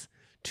choice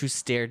to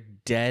stare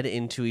dead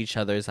into each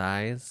other's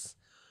eyes,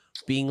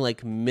 being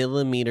like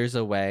millimeters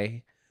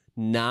away,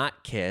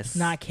 not kiss.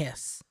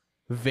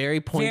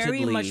 Very pointedly.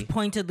 Very much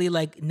pointedly,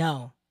 like,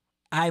 no.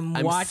 I'm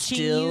watching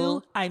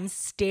you.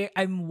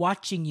 I'm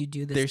watching you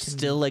do this. There's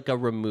still like a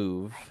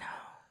remove. I know.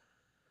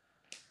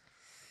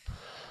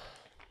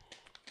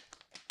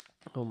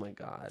 Oh my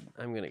God.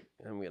 I'm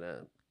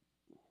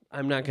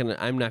not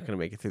gonna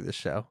make it through this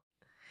show.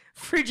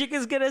 Fridgic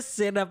is gonna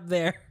sit up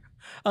there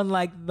on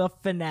like the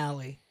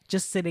finale,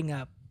 just sitting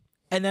up.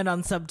 And then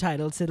on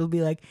subtitles it'll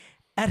be like,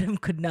 Adam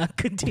could not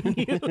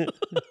continue.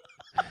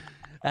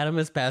 Adam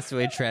has passed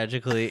away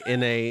tragically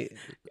in a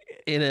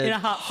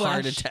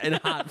hot attack, in a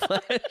hot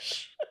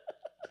flash.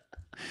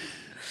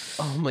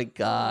 Oh my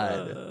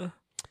God.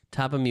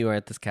 Top and Mew are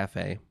at this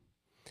cafe.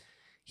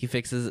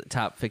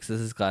 Top fixes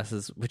his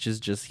glasses, which is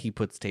just he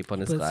puts tape on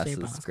his glasses.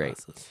 It's great.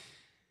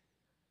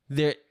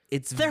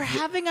 They're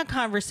having a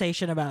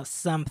conversation about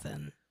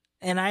something,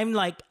 and I'm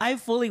like, I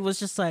fully was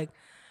just like,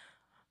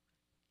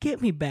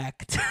 get me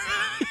back.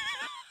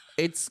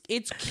 It's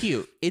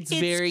cute. It's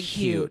very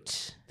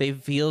cute. They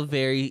feel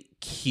very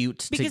cute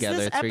together. Because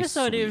this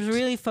episode is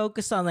really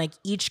focused on like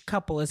each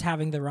couple is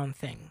having their own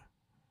thing.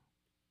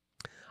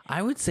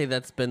 I would say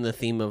that's been the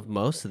theme of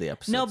most of the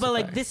episodes. No, but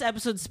like this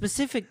episode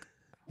specific,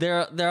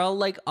 they're all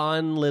like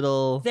on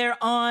little. They're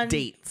on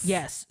dates.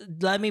 Yes,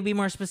 let me be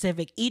more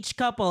specific. Each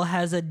couple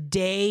has a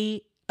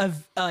day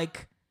of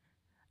like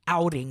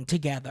outing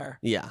together.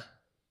 Yeah.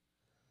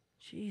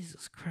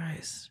 Jesus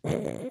Christ.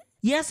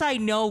 Yes, I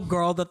know,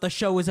 girl, that the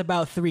show is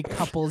about 3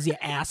 couples, you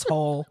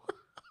asshole.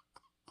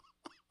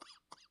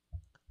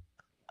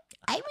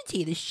 I would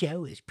say the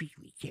show is pretty.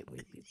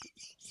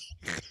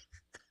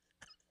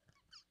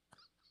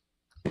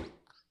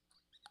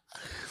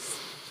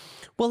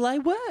 Well, I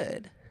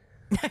would.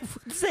 I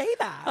would say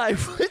that. I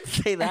would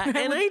say that,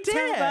 and I did.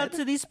 Tell out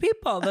to these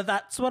people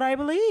that's what I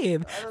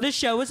believe. The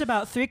show is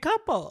about 3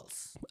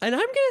 couples. And I'm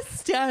going to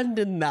stand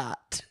in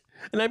that.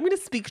 And I'm going to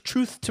speak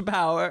truth to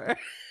power.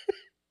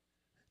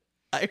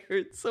 I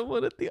heard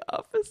someone at the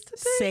office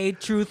today say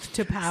truth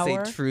to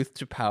power. Say truth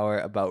to power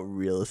about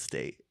real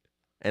estate.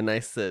 And I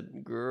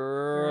said,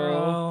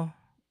 girl.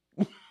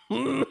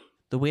 The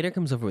waiter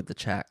comes over with the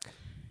check.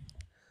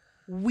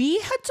 We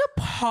had to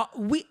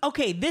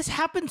this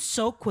happened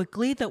so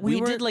quickly that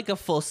we did like a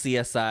full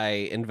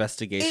CSI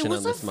investigation on this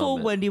moment. It was a full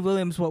Wendy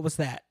Williams. What was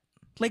that?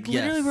 Like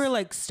literally we were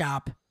like,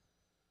 stop.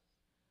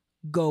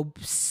 go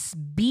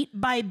beat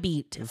by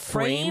beat,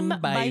 frame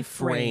by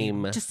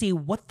frame to see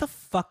what the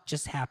fuck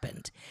just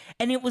happened.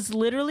 And it was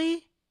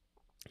literally...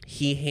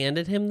 He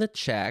handed him the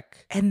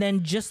check. And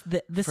then just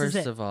this is it.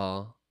 First of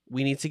all,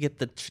 we need to get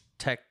the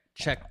check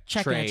in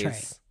a trays.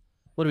 tray.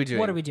 What are we doing?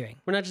 What are we doing?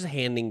 We're not just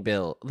handing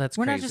Bill.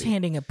 We're not just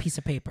handing a piece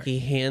of paper. He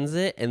hands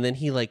it, and then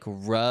he like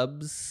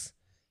rubs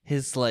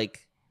his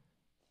like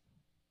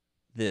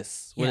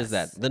this. What is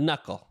that? The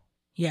knuckle.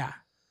 Yeah.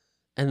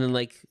 And then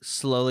like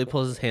slowly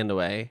pulls his hand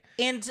away.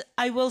 And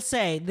I will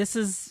say, this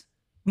is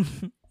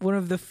one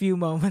of the few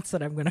moments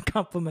that I'm going to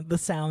compliment the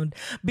sound,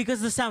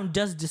 because the sound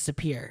does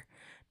disappear.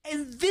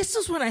 And this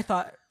is when I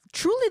thought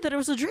truly that it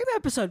was a dream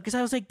episode, because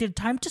I was like, did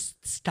time just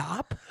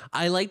stop?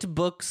 I liked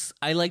Book's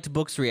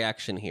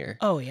reaction here.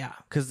 Oh yeah,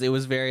 because it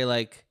was very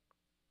like,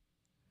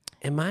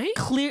 am I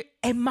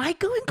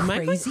going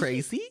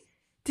crazy?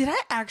 Did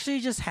that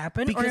actually just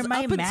happen, because or am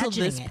I up imagining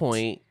until this it?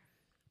 point,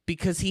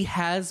 because he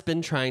has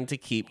been trying to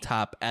keep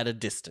Top at a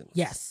distance.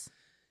 Yes,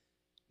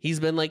 he's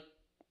been like,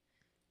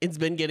 it's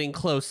been getting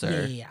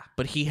closer. Yeah.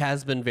 But he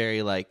has been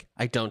very like,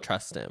 I don't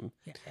trust him.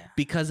 Yeah.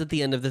 Because at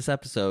the end of this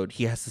episode,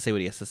 he has to say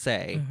what he has to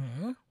say.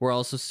 Mm-hmm. We're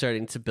also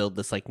starting to build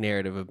this like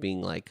narrative of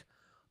being like,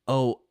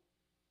 oh,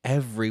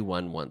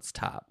 everyone wants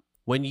Top.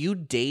 When you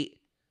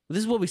date, this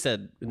is what we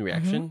said in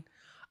reaction. Mm-hmm.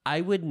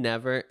 I would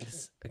never,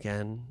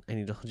 again, I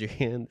need to hold your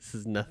hand.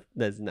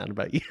 That's not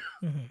about you.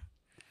 Mm-hmm.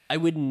 I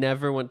would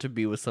never want to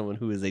be with someone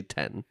who is a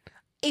 10.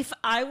 If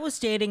I was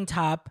dating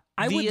Top,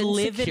 I would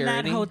live in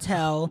that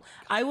hotel.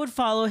 I would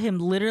follow him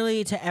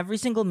literally to every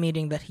single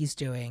meeting that he's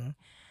doing.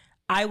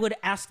 I would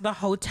ask the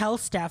hotel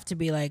staff to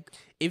be like,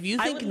 if you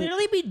think I would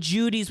literally be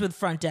Judy's with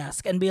front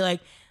desk and be like,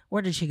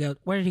 where did she go?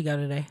 Where did he go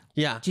today?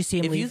 Yeah. Did you see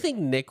him leave? You think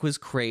Nick was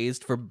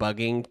crazed for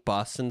bugging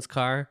Boston's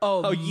car?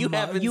 You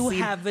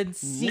haven't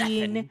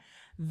seen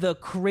the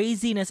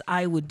craziness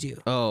I would do.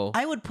 Oh.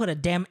 I would put a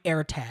damn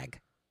air tag.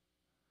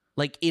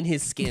 Like in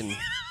his skin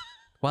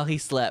while he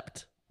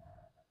slept.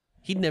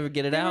 He'd never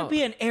get it out. There would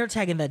be an air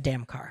tag in that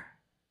damn car.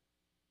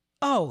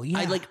 Oh,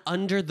 yeah. Like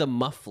under the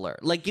muffler.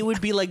 Like it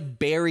would be like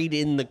buried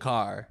in the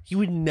car. He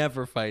would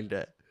never find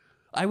it.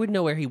 I would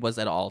know where he was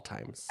at all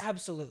times.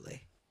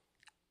 Absolutely.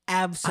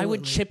 I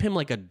would chip him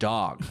like a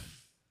dog.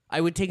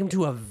 I would take him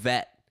to a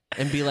vet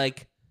and be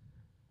like,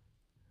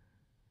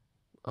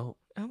 or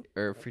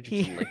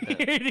Fredericton like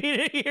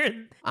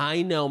that.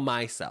 I know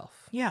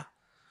myself. Yeah.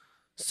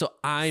 So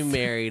I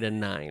married a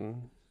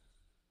 9.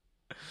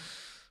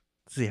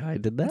 See how I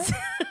did that?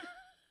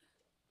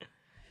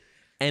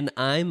 And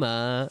I'm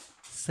a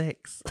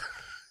 6.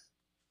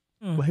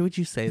 Why would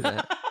you say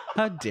that?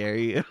 How dare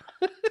you?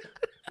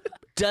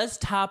 Does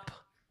Top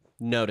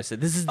notice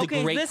it? This is the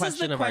great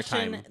question of our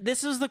time.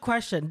 This is the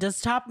question. Does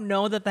Top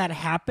know that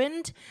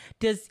happened?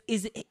 Is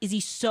he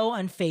so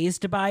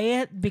unfazed by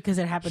it because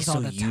it happens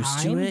all the time?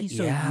 He's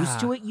so used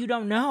to it. You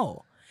don't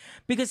know.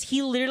 Because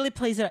he literally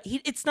plays it out.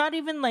 It's not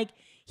even like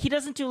he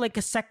doesn't do like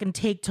a second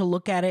take to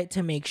look at it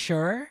to make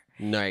sure.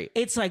 Right.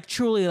 It's like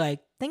truly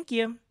like, thank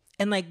you.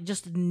 And like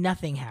just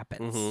nothing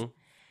happens. Mm-hmm.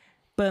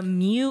 But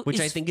Mew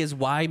I think is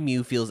why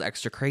Mew feels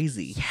extra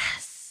crazy.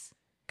 Yes.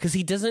 Because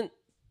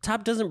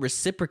Top doesn't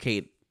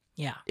reciprocate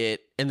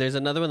it. And there's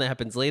another one that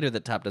happens later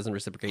that Top doesn't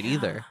reciprocate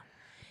either.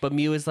 But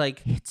Mew is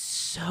like, it's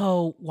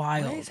so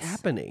wild. What is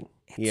happening?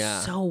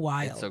 It's so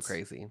wild. It's so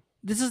crazy.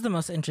 This is the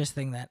most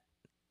interesting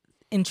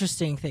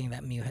thing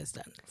that Mew has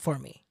done for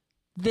me.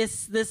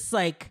 This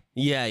like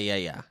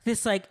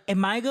this like,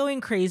 am I going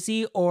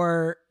crazy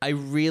or I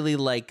really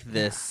like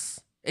this.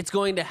 It's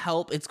going to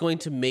help. It's going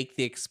to make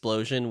the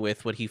explosion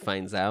with what he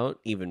finds out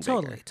even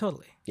bigger.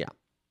 Totally. Yeah.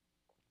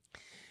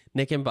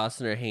 Nick and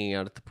Boston are hanging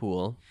out at the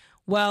pool.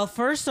 Well,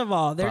 first of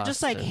all, they're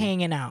just like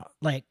hanging out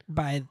like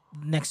by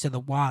next to the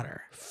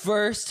water.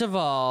 First of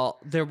all,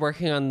 they're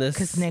working on this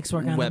because Nick's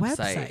working on the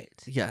website.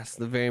 Yes,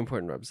 the very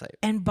important website.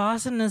 And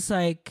Boston is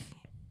like,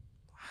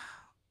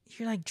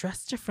 you're like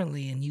dressed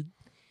differently, and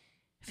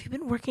have you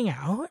been working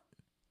out?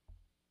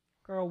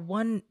 Girl,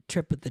 one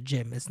trip at the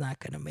gym is not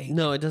going to make...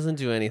 No, it doesn't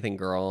do anything,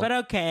 girl. But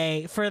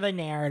okay, for the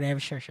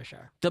narrative, sure.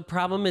 The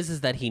problem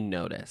is that he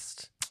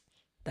noticed.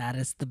 That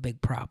is the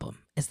big problem,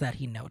 is that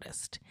he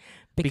noticed.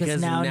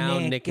 Because now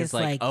Nick is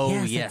like,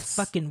 oh, yes. It's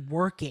fucking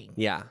working.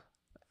 Yeah,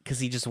 because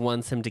he just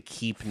wants him to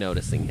keep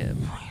noticing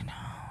him. I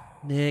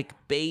know. Nick,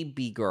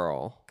 baby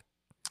girl.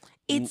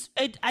 It's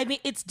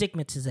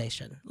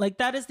stigmatization. Like,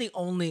 that is the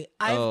only...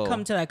 I've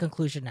come to that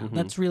conclusion now. Mm-hmm.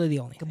 That's really the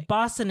only thing.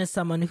 Boston is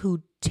someone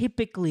who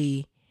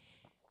typically...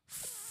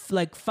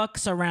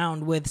 fucks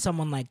around with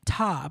someone like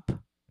Top.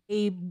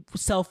 A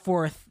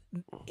self-worth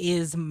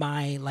is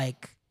my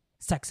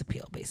sex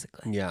appeal,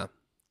 basically. Yeah,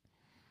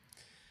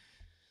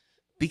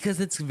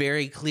 because it's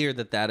very clear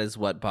that is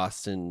what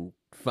Boston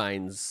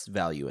finds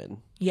value in.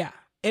 Yeah,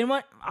 and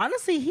what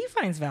honestly he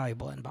finds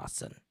valuable in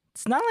Boston.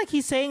 It's not like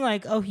he's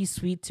saying oh, he's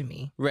sweet to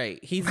me.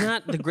 Right, he's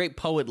not the great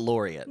poet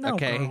laureate. No,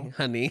 okay, girl.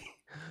 Honey,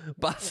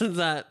 Boston's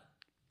not.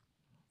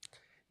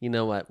 You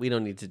know what? We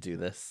don't need to do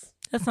this.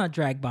 Let's not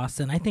drag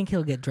Boston. I think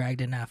he'll get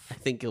dragged enough. I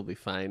think he'll be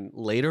fine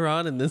later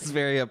on in this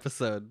very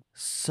episode.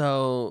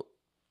 So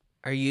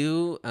Are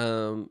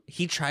you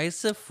he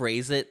tries to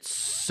phrase it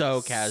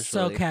so casually.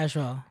 So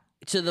casual.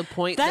 To the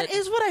point that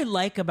is what I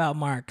like about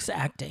Mark's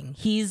acting.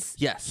 He is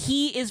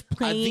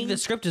playing. I think the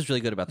script is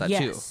really good about that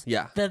too.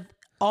 Yeah.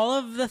 All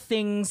of the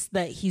things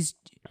that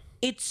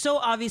it's so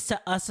obvious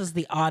to us as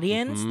the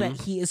audience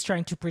that he is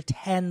trying to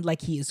pretend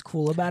like he is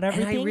cool about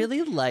everything. And I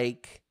really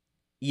like,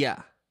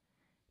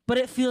 but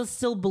it feels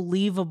still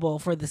believable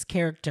for this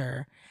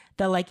character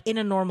that like in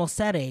a normal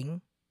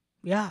setting,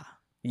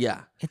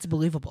 it's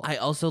believable. I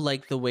also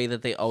like the way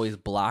that they always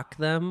block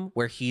them,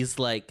 where he's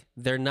like,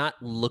 they're not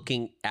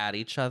looking at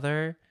each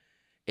other.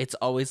 It's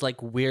always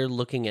like we're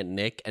looking at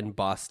Nick and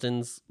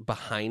Boston's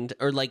behind,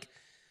 or like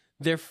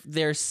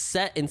they're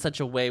set in such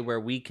a way where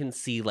we can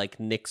see like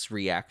Nick's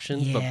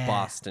reactions, but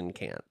Boston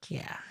can't.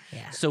 Yeah.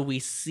 So we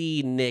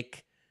see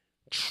Nick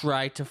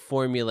try to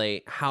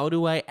formulate, how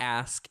do I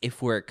ask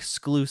if we're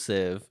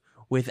exclusive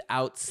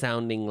without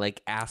sounding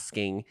like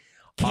asking,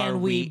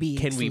 can we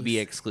be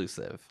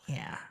exclusive?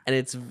 Yeah. And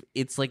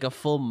it's like a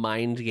full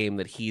mind game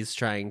that he's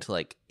trying to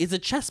like, it's a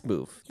chess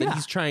move that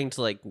he's trying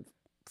to like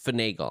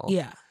finagle.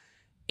 Yeah.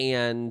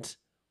 And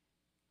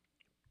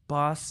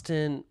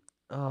Boston,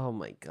 oh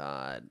my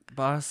God.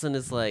 Boston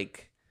is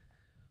like,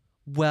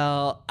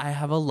 well, I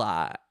have a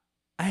lot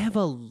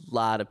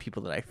of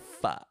people that I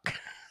fuck.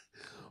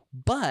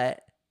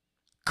 But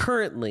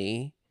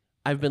currently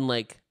I've been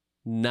like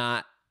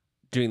not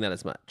doing that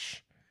as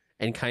much.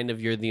 And kind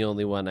of you're the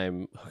only one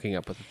I'm hooking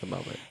up with at the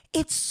moment.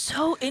 It's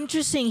so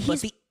interesting.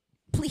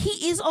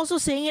 He is also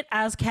saying it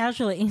as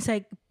casually. And he's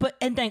like,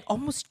 and like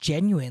almost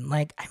genuine.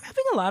 Like, I'm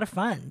having a lot of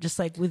fun, just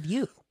like with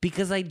you.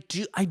 Because I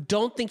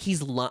don't think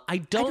he's lying. I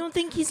don't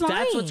think he's lying.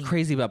 That's what's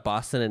crazy about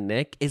Boston and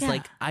Nick is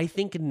like, I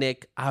think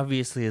Nick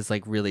obviously is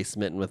like really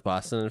smitten with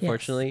Boston,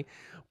 unfortunately. Yes.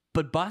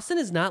 But Boston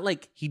is not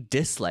like he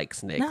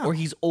dislikes Nick or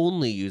he's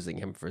only using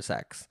him for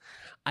sex.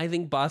 I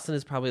think Boston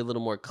is probably a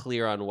little more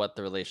clear on what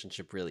the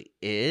relationship really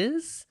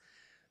is.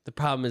 The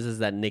problem is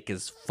that Nick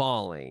is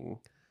falling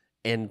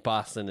and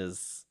Boston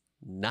is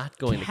not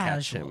going to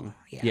catch him.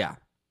 Yeah.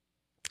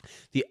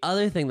 The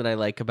other thing that I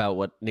like about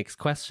what Nick's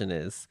question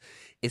is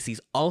he's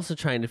also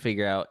trying to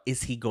figure out,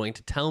 is he going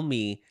to tell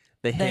me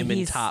that him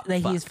and Top that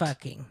he's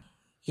fucking?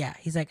 Yeah.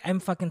 He's like, I'm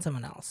fucking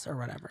someone else or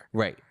whatever.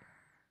 Right.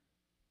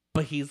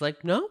 But he's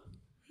like, no,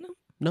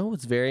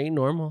 it's very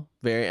normal.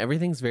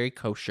 Everything's very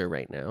kosher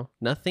right now.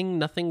 Nothing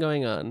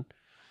going on.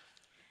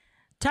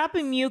 Top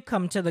and Mew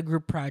come to the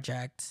group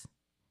project.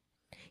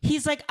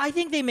 He's like, I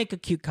think they make a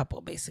cute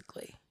couple,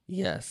 basically.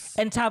 Yes.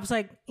 And Top's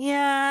like,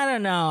 yeah, I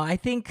don't know. I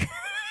think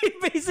he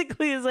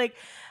basically is like,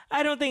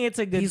 I don't think it's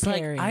a good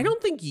pairing. Like, I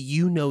don't think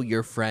you know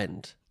your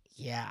friend.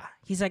 Yeah.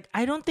 He's like,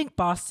 I don't think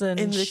Boston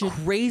And the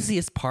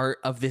craziest part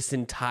of this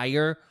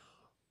entire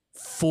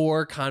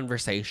 4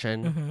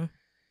 conversation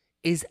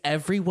is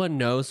everyone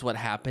knows what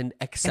happened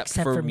except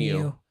for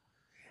Mew.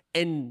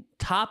 And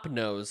Top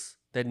knows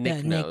that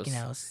Nick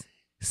knows.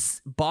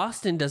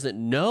 Boston doesn't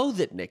know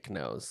that Nick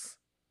knows.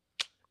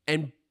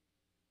 And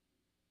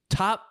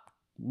Top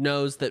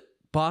knows that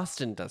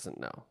Boston doesn't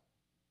know.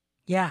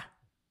 Yeah.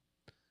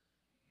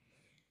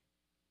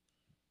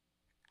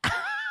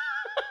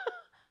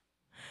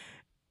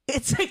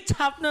 It's like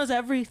Top knows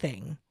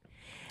everything.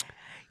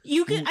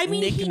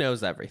 Nick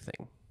knows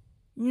everything.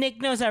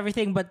 Nick knows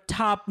everything, but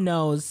Top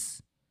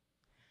knows.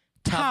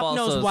 Top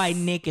knows why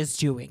Nick is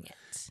doing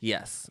it.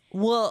 Yes.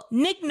 Well,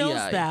 Nick knows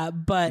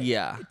that, but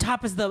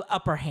Top is the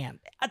upper hand.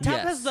 Top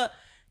has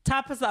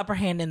the upper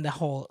hand in the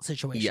whole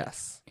situation.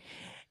 Yes.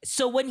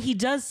 So when he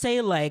does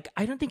say like,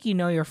 I don't think you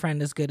know your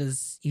friend as good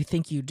as you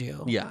think you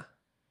do. Yeah.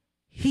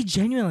 He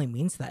genuinely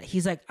means that.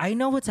 He's like, I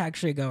know what's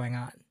actually going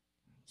on.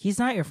 He's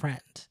not your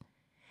friend.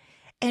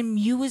 And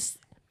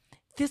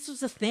this was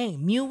the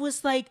thing. Mew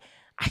was like,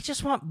 I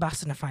just want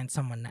Boston to find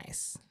someone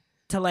nice.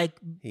 To like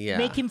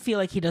make him feel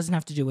like he doesn't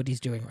have to do what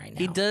he's doing right now.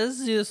 He does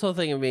do this whole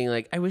thing of being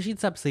like, I wish he'd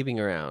stop sleeping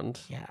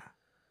around. Yeah.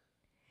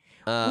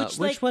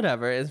 Which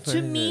whatever. Is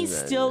to me,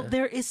 still,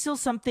 there is still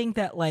something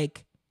that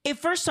like, it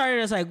first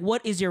started as like,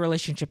 what is your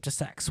relationship to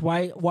sex?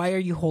 Why are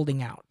you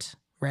holding out?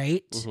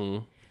 Right?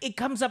 Mm-hmm. It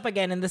comes up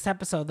again in this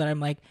episode that I'm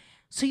like,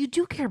 so you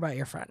do care about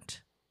your friend.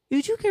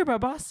 You do care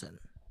about Boston.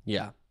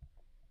 Yeah.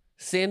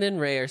 Sand and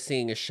Ray are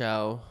seeing a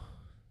show.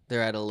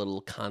 They're at a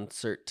little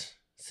concert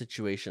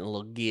situation, a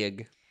little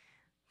gig.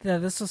 Yeah,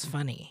 this was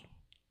funny.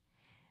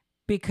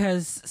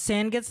 Because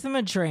Sand gets them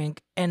a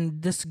drink,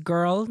 and this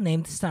girl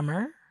named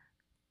Summer.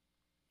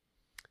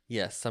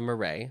 Yes, Summer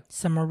Rae.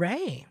 Summer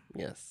Rae.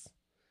 Yes.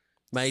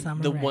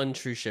 The one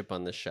true ship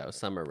on the show,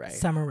 Summer Rae.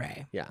 Summer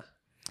Rae. Yeah.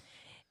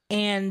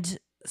 And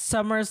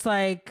Summer's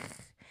like,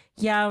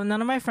 yeah, none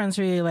of my friends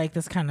really like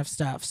this kind of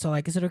stuff. So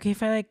like, is it okay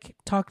if I like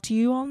talk to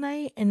you all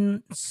night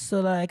and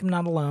so that like, I'm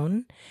not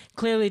alone?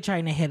 Clearly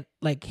trying to hit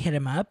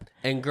him up.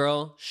 And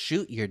girl,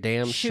 shoot your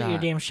damn shot. Shoot your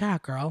damn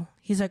shot, girl.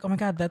 He's like, oh my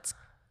God,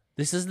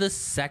 This is the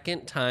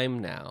second time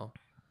now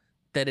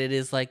that it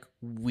is like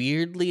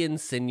weirdly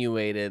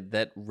insinuated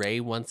that Ray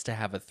wants to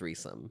have a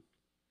threesome.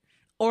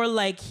 Or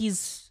like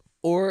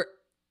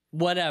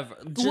Whatever.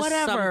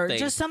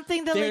 Just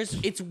something that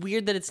it's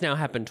weird that it's now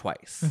happened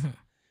twice.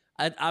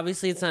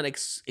 Obviously, it's not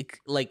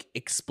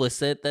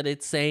explicit that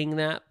it's saying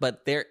that,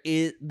 but there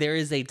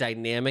is a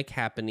dynamic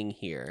happening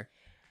here.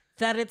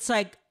 That it's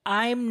like,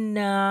 I'm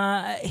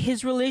not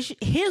his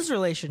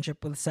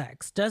relationship with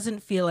sex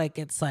doesn't feel like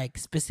it's like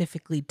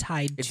specifically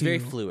tied it's to. Very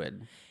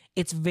fluid.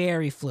 It's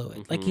very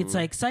fluid. Like it's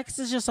like sex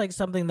is just like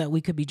something that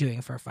we could be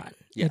doing for fun.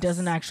 Yes. It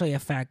doesn't actually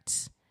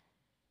affect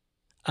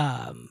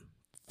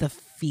the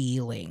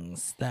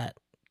feelings that,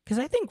 because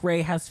I think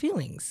Ray has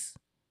feelings,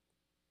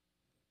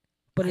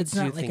 but it's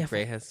not like think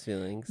Ray has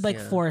feelings like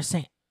for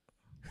Sam.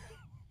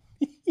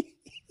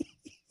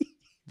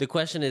 The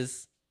question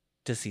is,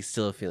 does he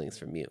still have feelings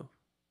for Mew?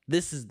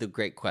 This is the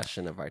great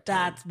question of our time.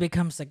 That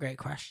becomes the great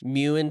question.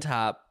 Mew and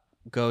Top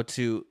go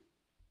to,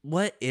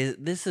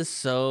 this is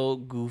so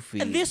goofy.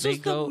 And this was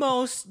the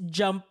most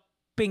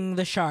jumping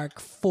the shark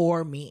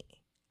for me.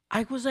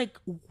 I was like,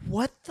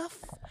 what the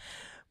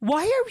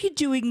why are we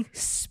doing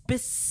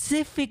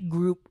specific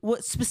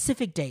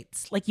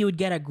dates like you would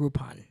get at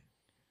Groupon?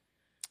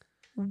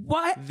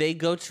 What? They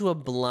go to a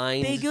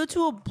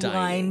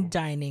blind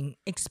dining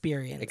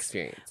experience.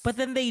 But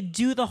then they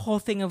do the whole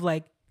thing of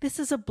like, this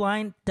is a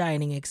blind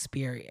dining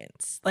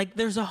experience. Like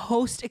there's a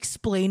host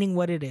explaining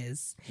what it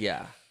is.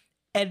 Yeah.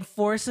 And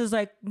Force is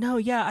like, no,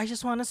 yeah, I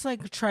just want us to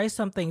like try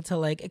something to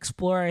like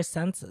explore our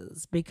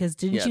senses because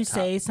didn't you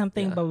say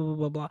something, blah, blah, blah,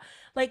 blah, blah.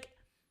 Like,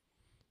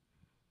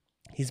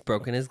 he's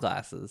broken his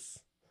glasses.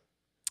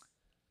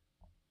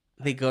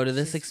 They go to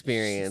this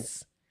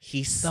experience.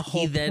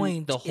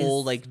 The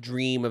whole like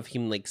dream of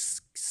him like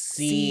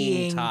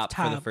seeing Top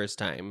for the first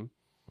time.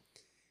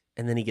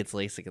 And then he gets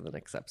LASIK in the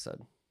next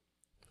episode.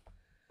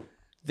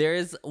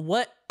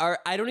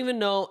 I don't even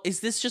know. Is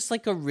this just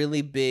like a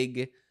really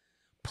big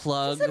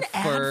plug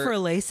ad for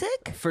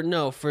LASIK?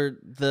 For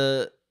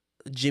the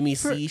Jimmy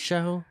C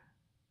show?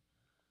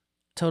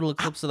 Total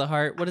Eclipse of the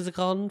Heart. What is it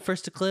called?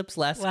 First Eclipse?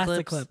 Last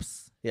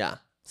Eclipse? Yeah.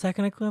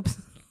 Second Eclipse?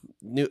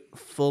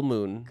 Full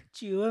moon.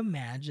 Could you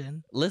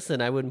imagine?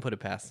 Listen, I wouldn't put it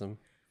past them.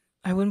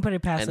 I wouldn't put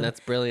it past them. And that's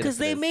brilliant. Because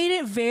they made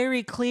it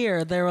very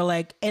clear. They were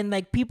like, and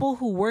like people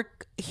who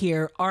work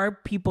here are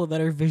people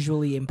that are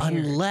visually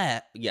impaired.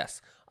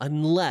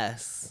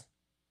 Unless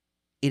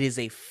it is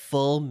a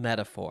full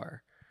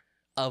metaphor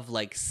of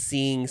like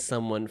seeing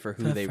someone for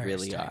who they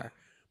really are.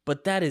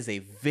 But that is a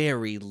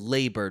very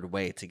labored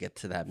way to get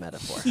to that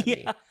metaphor.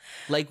 Yeah.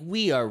 Like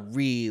we are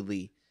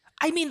really...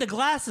 I mean, the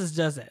glasses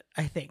does it,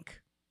 I think.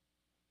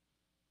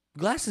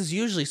 Glasses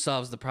usually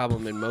solves the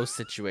problem in most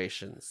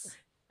situations.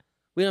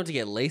 We don't have to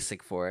get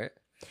LASIK for it.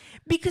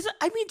 Because,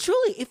 I mean,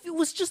 truly, if it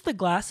was just the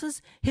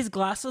glasses, his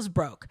glasses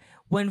broke.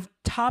 When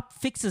Top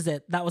fixes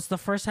it, that was the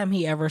first time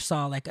he ever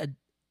saw like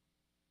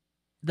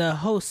the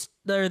host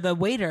or the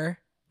waiter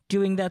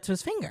doing that to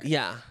his finger.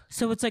 Yeah.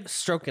 So it's like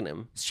stroking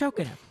him.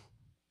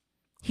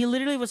 He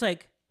literally was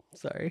like,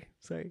 sorry.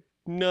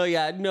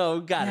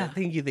 No, got it.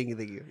 Thank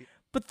you.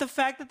 But the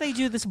fact that they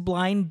do this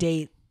blind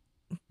date.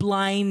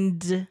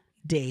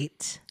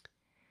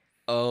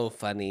 Oh,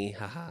 funny.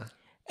 Haha.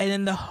 And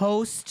then the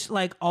host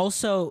like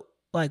also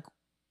like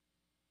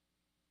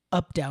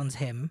up downs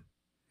him.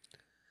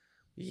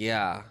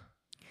 Yeah.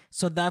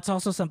 So that's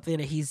also something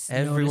that he's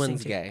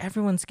Everyone's gay.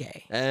 Everyone's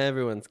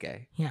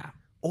gay. Yeah.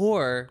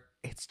 Or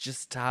it's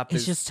just Top.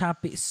 It's just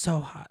Top is so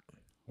hot.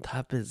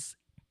 Top is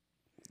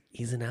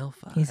he's an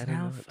alpha. He's an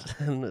alpha.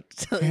 I don't know what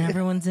to tell you.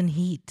 Everyone's in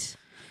heat.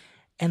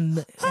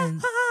 And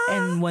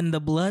when the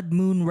blood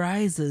moon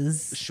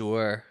rises.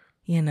 Sure.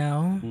 You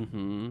know?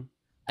 Mm-hmm.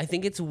 I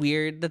think it's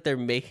weird that they're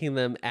making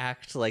them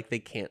act like they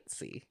can't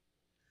see.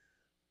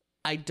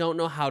 I don't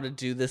know how to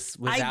do this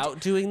without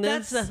doing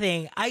this. That's the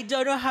thing. I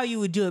don't know how you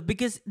would do it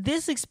because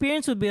this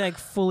experience would be like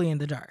fully in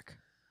the dark.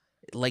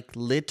 Like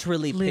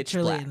literally pitch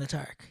black. In the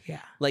dark,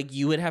 yeah. Like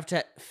you would have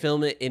to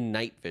film it in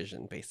night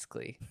vision,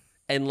 basically.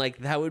 And like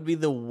that would be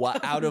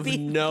out of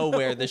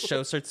nowhere the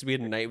show starts to be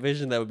in night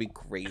vision. That would be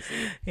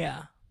crazy.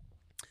 Yeah.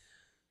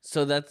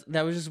 So that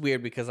was just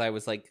weird because I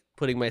was like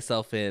putting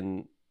myself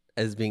in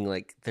as being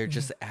like they're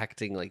just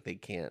acting like they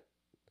can't.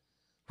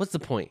 What's the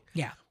point?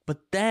 Yeah.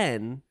 But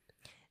then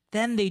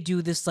they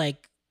do this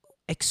like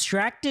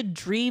extracted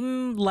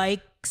dream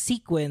like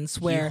sequence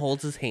where he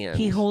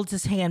holds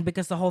his hand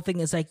because the whole thing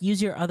is like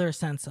use your other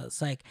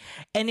senses, like,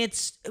 and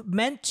it's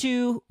meant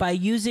to, by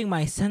using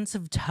my sense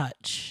of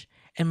touch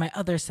and my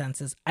other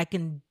senses, I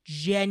can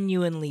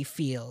genuinely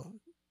feel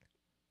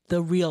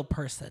the real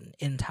person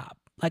in Top.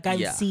 Like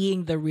I'm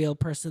seeing the real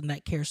person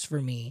that cares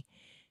for me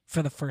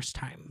for the first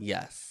time.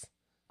 Yes.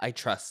 I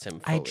trust him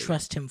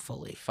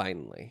fully.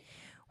 Finally.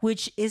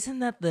 Which, isn't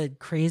that the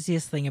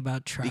craziest thing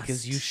about trust?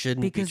 Because you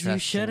shouldn't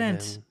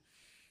him.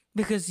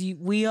 Because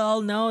we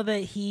all know that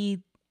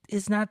he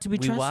is not to be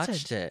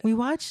trusted. We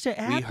watched it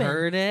happen.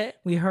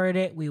 We heard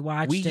it. We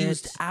watched it. We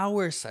used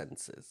our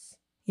senses.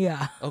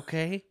 Yeah.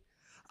 Okay?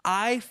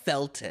 I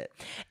felt it.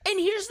 And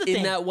here's the thing.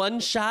 In that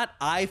one shot,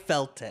 I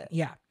felt it.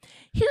 Yeah.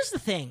 Here's the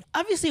thing.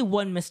 Obviously,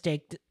 one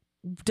mistake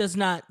does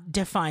not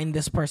define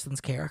this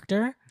person's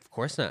character. Of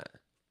course not.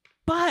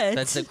 But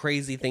that's a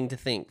crazy thing to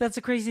think. That's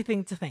a crazy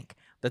thing to think.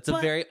 That's a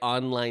very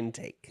online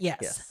take.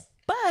 Yes.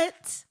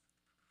 But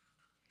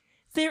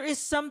there is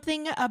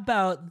something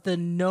about the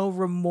no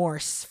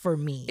remorse for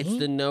me. It's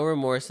the no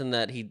remorse in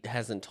that he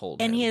hasn't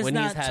told him. And he has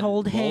not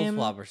told him.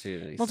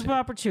 Multiple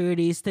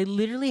opportunities. They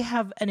literally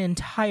have an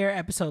entire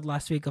episode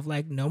last week of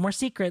like, no more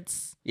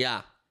secrets.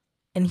 Yeah.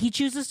 And he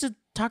chooses to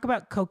talk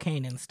about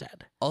cocaine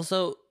instead.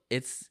 Also,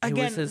 it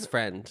was his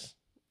friend.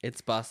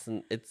 It's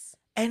Boston.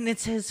 And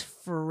it's his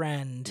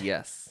friend.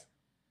 Yes.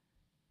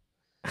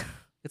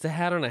 It's a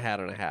hat on a hat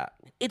on a hat.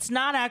 It's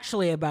not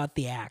actually about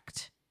the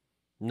act.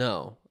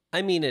 No.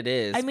 I mean, it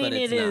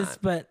is.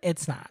 But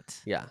it's not.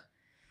 Yeah.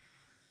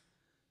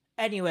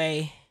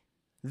 Anyway.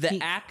 The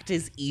act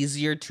is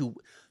easier to...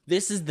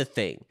 This is the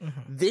thing.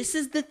 Mm-hmm. This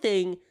is the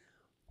thing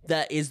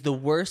that is the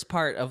worst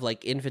part of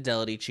like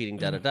infidelity, cheating,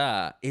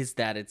 is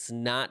that it's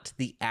not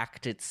the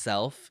act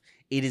itself.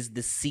 It is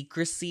the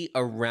secrecy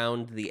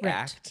around the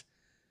act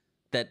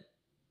that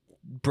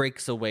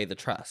breaks away the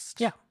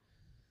trust. Yeah.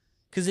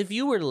 Because if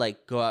you were to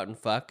like go out and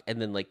fuck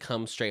and then like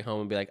come straight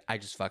home and be like, I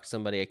just fucked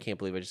somebody, I can't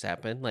believe it just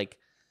happened. Like,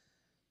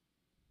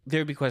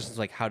 there'd be questions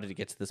like, how did it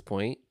get to this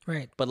point?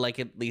 Right. But like,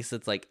 at least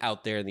it's like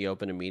out there in the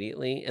open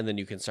immediately, and then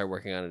you can start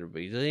working on it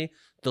immediately.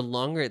 The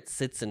longer it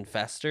sits and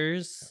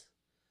festers,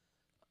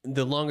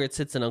 the longer it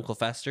sits in Uncle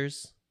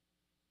Fester's.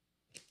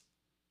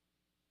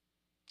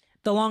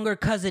 The longer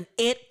cousin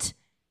it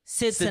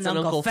sits in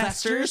Uncle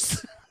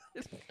Fester's.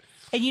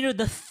 And you know,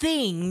 the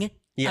thing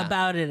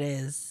about it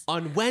is...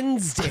 On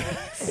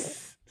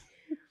Wednesdays.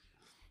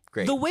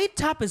 Great. The wait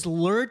top is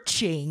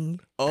lurching.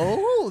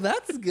 Oh,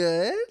 that's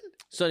good.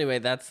 So anyway,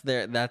 that's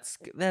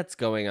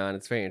going on.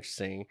 It's very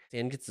interesting.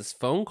 Dan gets this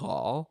phone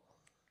call,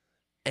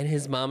 and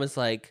his mom is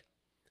like,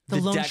 The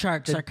loan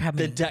sharks are coming.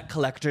 The debt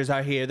collectors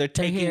are here. They're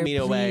taking me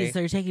away.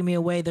 They're taking me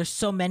away. There's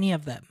so many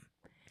of them.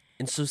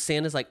 And so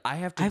Santa's like, I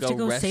have to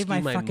go rescue save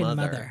my fucking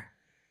mother.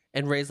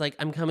 And Ray's like,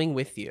 I'm coming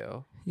with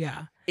you.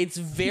 Yeah. It's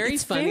very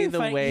funny the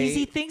way...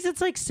 He thinks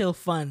it's like still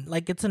fun.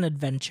 Like it's an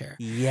adventure.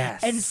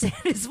 Yes. And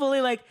Santa's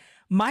fully like,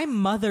 my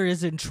mother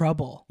is in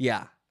trouble.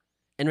 Yeah.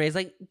 And Ray's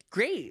like,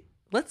 great.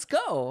 Let's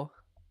go.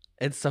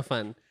 It's so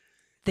fun.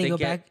 They go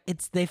back.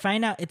 They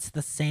find out it's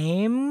the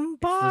same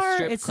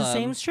bar. It's the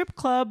same strip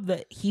club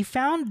that he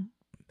found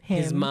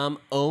him. His mom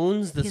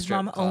owns the strip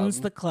club. His mom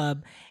owns the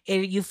club.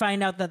 You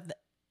find out that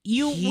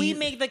we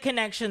make the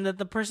connection that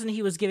the person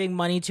he was giving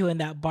money to in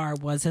that bar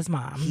was his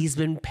mom. He's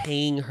been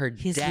paying her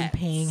debts. He's been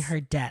paying her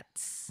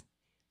debts.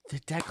 The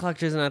debt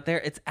collector's not there.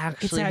 It's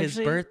actually his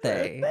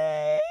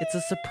birthday. It's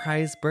a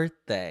surprise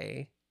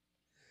birthday.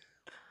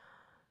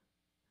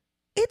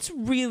 It's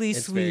really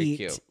sweet. Very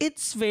cute.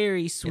 It's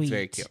very sweet. It's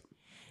very cute.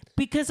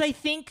 Because I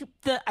think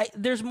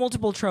there's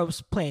multiple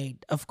tropes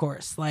played, of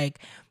course, like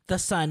the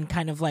son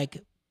kind of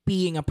like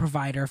being a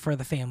provider for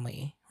the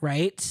family,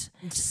 right?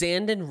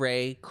 Sand and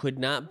Ray could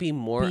not be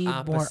more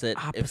opposite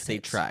if they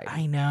tried.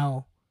 I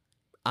know.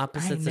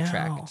 Opposites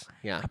attract.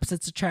 Yeah.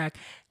 Opposites attract.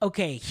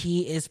 Okay,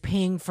 he is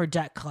paying for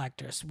debt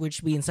collectors,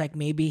 which means like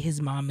maybe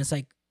his mom is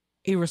like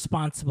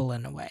irresponsible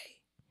in a way.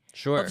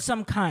 Sure. Of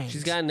some kind.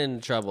 She's gotten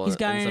into trouble. He's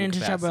gotten into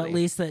trouble, at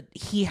least that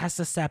he has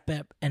to step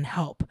up and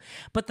help.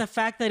 But the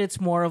fact that it's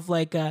more of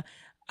like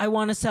I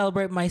want to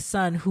celebrate my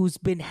son who's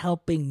been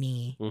helping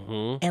me.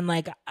 Mm-hmm. And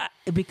like,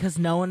 because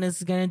no one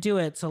is going to do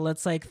it. So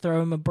let's like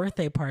throw him a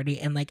birthday party.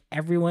 And like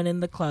everyone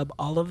in the club,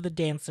 all of the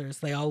dancers,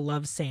 they all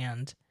love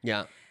Sand.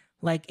 Yeah.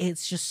 Like,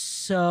 it's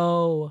just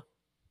so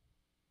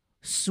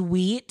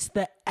sweet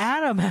that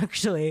Adam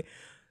actually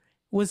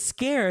was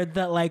scared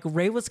that like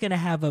Ray was going to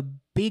have a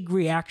big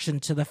reaction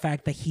to the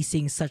fact that he's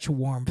seeing such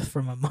warmth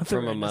from a mother.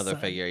 From a mother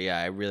figure. Yeah.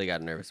 I really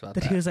got nervous about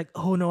that. He was like,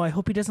 oh no, I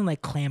hope he doesn't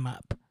like clam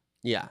up.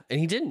 Yeah. And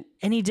he didn't.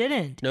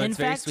 No, it's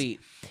very sweet.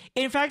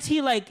 In fact,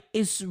 he like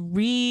is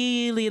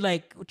really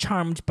like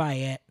charmed by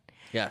it.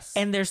 Yes.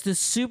 And there's this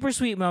super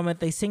sweet moment.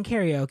 They sing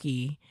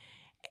karaoke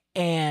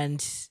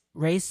and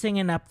Ray's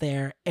singing up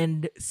there,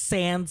 and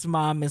Sand's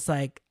mom is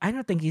like, I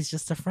don't think he's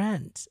just a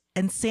friend.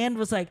 And Sand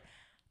was like,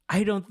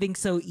 I don't think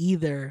so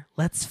either.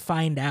 Let's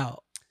find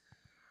out.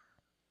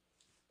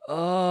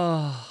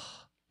 Oh,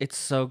 it's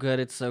so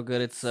good. It's so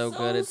good. It's so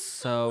good. It's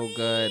so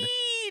good.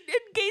 And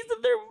gays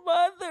and their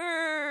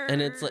mothers.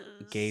 And it's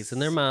like gays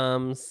and their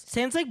moms.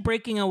 Sand's like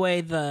breaking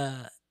away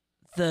the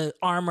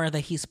armor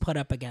that he's put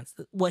up against,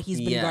 what he's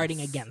been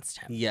guarding against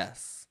him.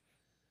 Yes.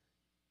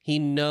 He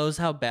knows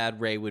how bad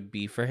Ray would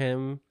be for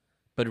him,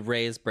 but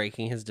Ray is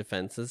breaking his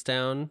defenses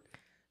down.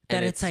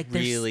 And it's like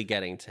really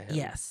getting to him.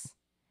 Yes.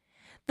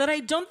 That I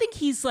don't think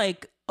he's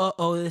like,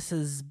 oh, this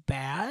is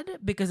bad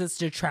because it's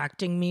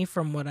detracting me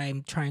from what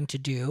I'm trying to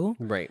do.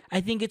 Right.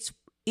 I think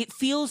it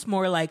feels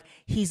more like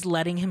he's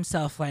letting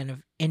himself kind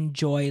of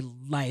enjoy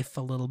life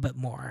a little bit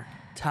more.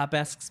 Top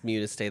asks Mew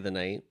to stay the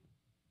night.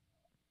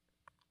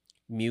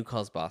 Mew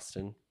calls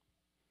Boston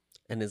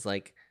and is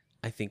like,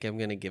 I think I'm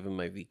going to give him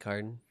my V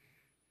card.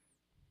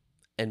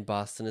 And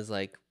Boston is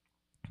like,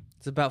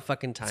 It's about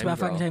fucking time. It's about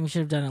girl. fucking time. You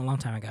should have done it a long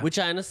time ago. Which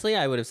honestly,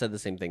 I would have said the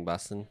same thing,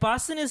 Boston.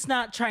 Boston is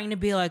not trying to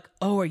be like,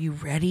 oh, are you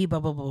ready?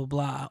 Blah, blah, blah, blah,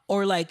 blah.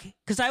 Or like,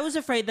 because I was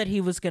afraid that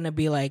he was going to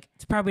be like,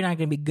 it's probably not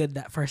going to be good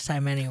that first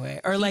time anyway.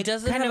 Or like, he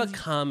doesn't have a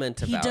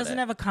comment about it. He doesn't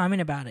have a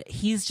comment about it.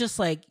 He's just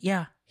like,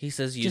 yeah. He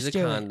says use a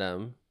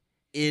condom.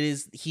 It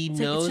is. He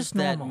knows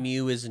that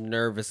Mew is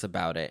nervous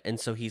about it. And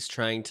so he's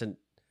trying to.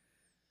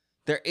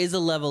 There is a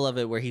level of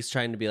it where he's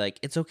trying to be like,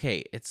 it's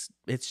okay. It's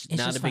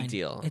not a big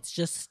deal. It's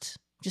just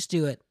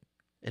do it.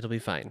 It'll be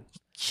fine.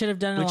 Should have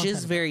done it. Which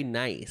is very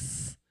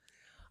nice.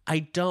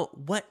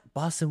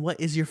 Boston, what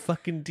is your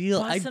fucking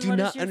deal? Boston, I do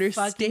not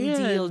understand.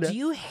 Deal? Do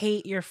you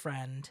hate your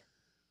friend?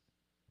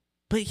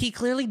 But he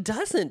clearly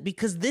doesn't,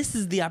 because this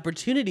is the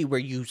opportunity where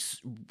you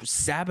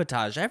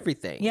sabotage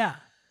everything. Yeah.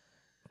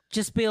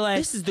 Just be like,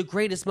 this is the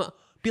greatest.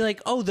 Be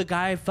like, oh, the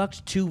guy I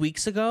fucked 2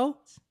 weeks ago,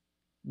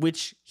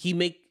 which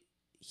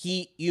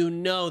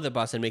that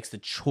Boston makes the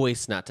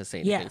choice not to say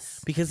anything.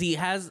 Yes. Because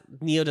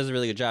Neo does a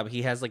really good job.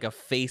 He has like a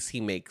face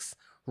he makes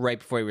right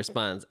before he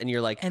responds. And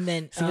you're like, and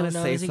then, is he going to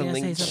say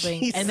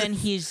something? And then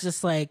he's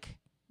just like,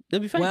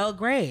 it'll be fine. Well,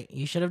 great.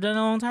 You should have done it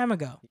a long time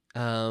ago.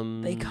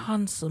 They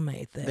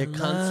consummate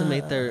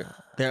their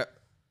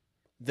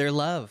their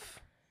love.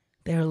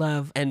 Their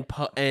love.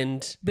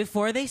 And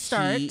before they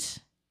start,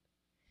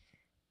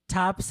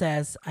 Top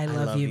says, I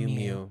love you,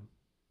 Mew.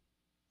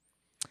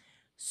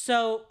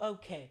 So,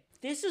 okay.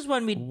 This is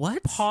when we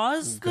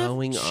pause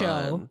the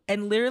show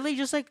and literally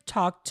just like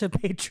talk to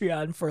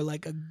Patreon for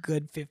like a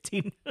good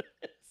 15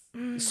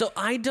 minutes. So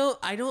I don't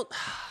I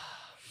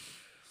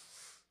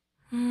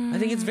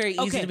think it's very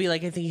easy to be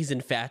like, I think he's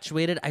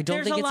infatuated. I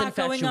don't think it's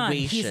infatuation. Going on.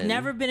 He's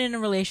never been in a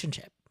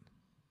relationship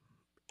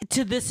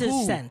to this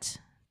extent.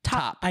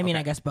 Top. I mean,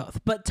 I guess both.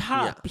 But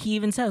Top, he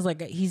even says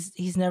like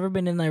he's never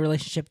been in a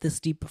relationship this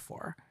deep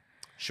before.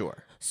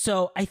 Sure.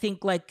 So I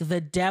think like the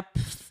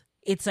depth,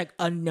 it's like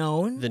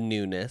unknown. The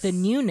newness.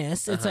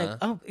 It's like,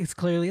 oh, it's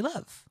clearly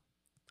love.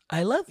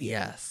 I love you.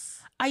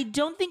 Yes. I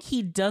don't think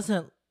he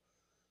doesn't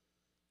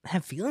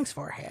have feelings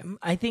for him.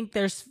 I think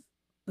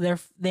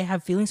they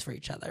have feelings for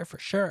each other for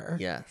sure.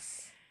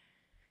 Yes.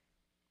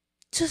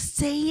 Just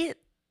say it.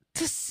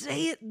 Just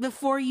say it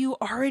before you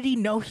already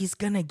know he's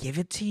gonna give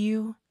it to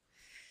you.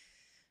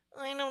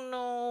 I don't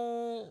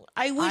know.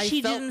 I wish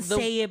he didn't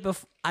say it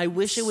before. I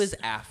wish it was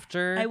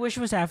after.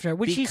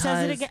 Which he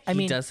says it again. I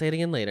mean, he does say it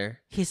again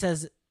later. He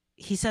says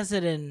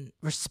it in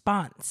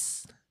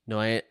response. No,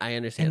 I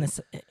understand.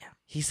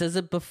 He says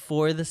it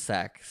before the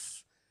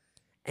sex,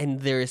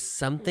 and there is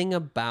something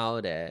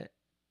about it.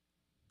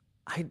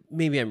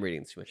 Maybe I'm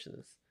reading too much of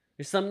this.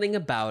 There's something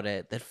about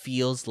it that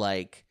feels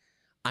like,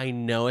 I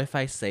know if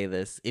I say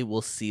this, it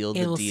will seal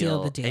the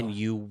deal, and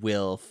you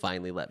will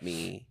finally let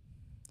me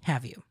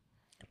have you.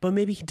 But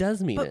maybe he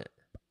does mean it.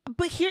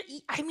 But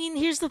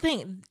here's the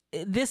thing.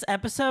 This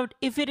episode,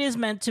 if it is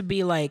meant to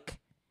be like,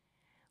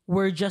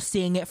 we're just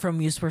seeing it from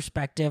Mew's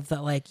perspective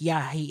that like,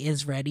 yeah, he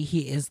is ready.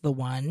 He is the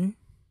one.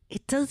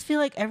 It does feel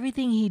like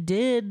everything he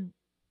did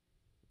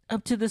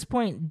up to this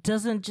point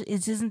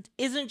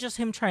isn't just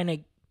him trying to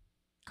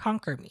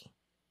conquer me.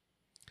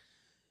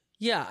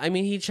 Yeah, I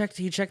mean, he checked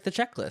the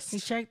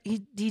checklist. He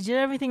did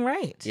everything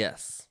right.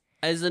 Yes.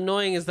 As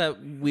annoying as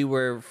that we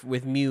were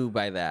with Mew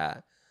by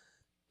that,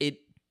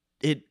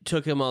 it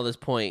took him all this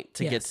point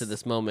to get to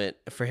this moment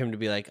for him to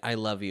be like, I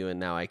love you, and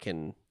now I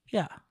can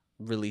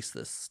release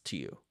this to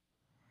you.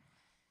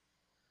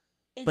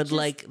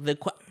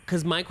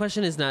 Because my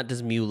question is not,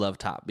 does Mew love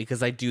Top?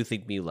 Because I do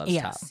think Mew loves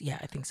Top. Yeah,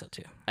 I think so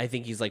too. I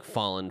think he's like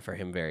fallen for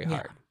him very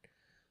hard.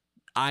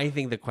 I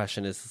think the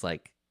question is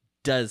like,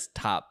 does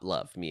Top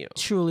love Mew?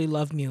 Truly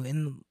love Mew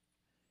in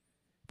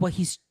what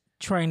he's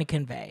trying to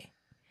convey?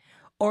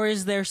 Or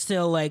is there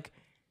still like,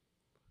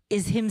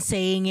 is him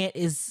saying it,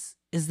 is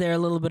there a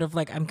little bit of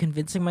like, I'm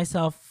convincing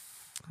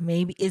myself?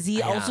 Maybe. Is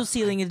he also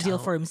sealing a deal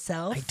for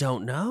himself? I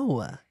don't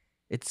know.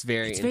 It's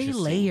very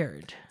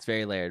layered. It's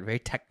very layered, very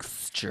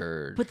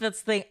textured. But that's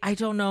the thing. I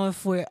don't know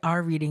if we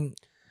are reading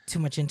too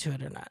much into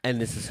it or not.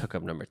 And this is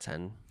hookup number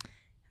 10.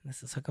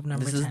 This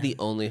is the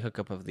only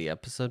hookup of the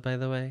episode, by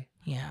the way.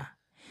 Yeah.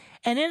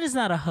 And it is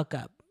not a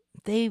hookup.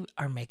 They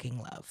are making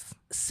love.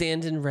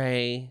 Sand and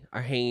Ray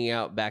are hanging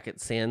out back at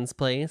Sand's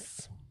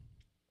place.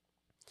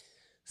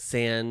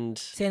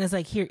 Sand is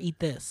like, here, eat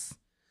this.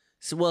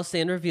 So,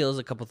 Sand reveals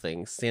a couple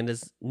things. Sand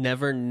has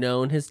never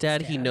known his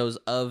dad. He knows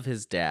of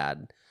his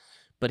dad,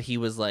 but he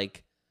was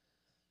like,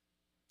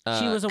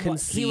 he was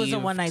a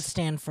one night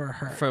stand for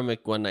her. From a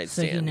one night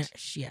stand.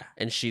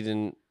 And she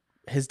didn't.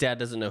 His dad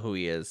doesn't know who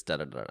he is.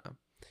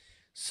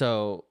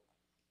 So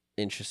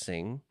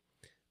interesting.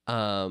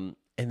 And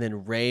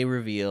then Ray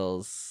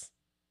reveals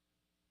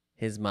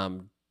his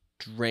mom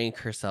drank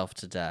herself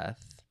to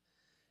death,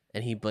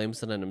 and he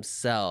blames it on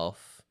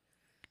himself.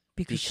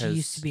 Because she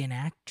used to be an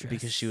actress.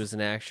 Because she was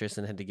an actress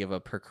and had to give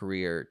up her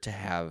career to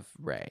have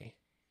Ray.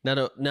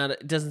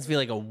 It doesn't feel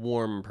like a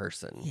warm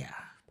person. Yeah.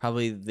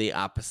 Probably the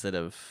opposite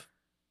of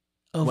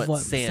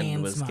what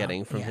Sand was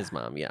getting from his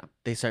mom. Yeah.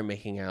 They start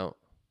making out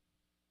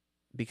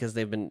because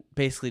they've been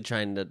basically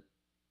trying to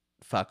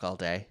fuck all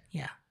day.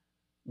 Yeah.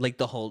 Like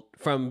the whole,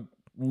 from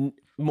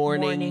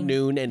morning,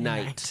 noon, and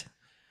night.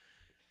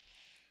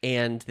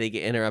 And they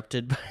get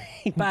interrupted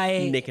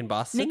by Nick and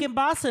Boston. Nick and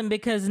Boston,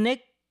 because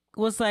Nick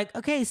was like,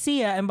 okay,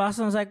 see ya. And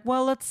Boston was like,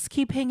 well, let's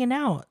keep hanging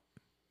out.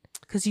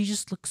 Because you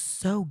just look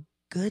so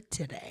good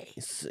today.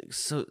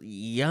 So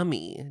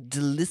yummy.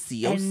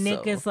 Delicioso. And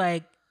Nick is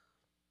like,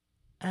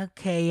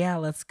 okay, yeah,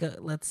 let's go.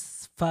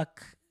 Let's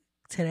fuck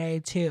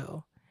today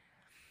too.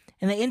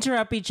 And they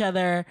interrupt each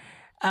other.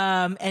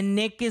 And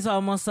Nick is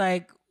almost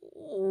like,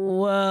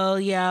 well,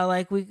 yeah,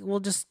 like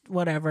we'll just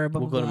whatever. But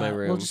we'll go to my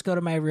room. We'll just go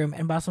to my room.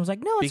 And Boston was like,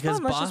 no, it's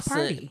fine. Let's just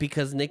party.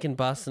 Because Nick and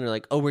Boston are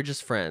like, oh, we're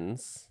just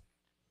friends.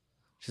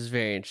 Which is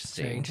very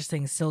interesting. Very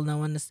interesting. Still no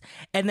one.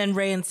 And then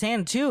Ray and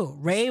Sand too.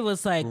 Ray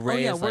was like, oh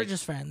yeah, we're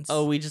just friends.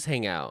 Oh, we just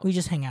hang out. We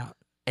just hang out.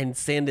 And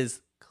Sand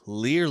is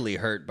clearly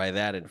hurt by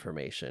that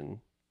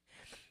information.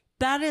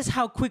 That is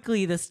how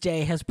quickly this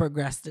day has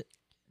progressed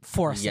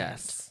for Sand.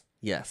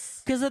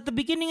 Yes. Because at the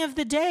beginning of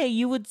the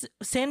day,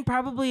 Sand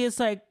probably is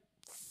like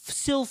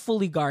still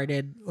fully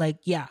guarded. Like,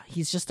 yeah,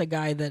 he's just a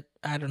guy that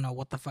I don't know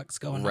what the fuck's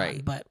going on,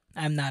 but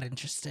I'm not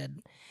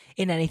interested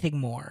in anything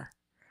more.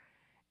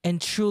 And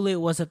truly,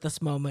 it was at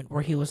this moment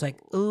where he was like,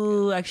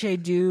 ooh, actually, I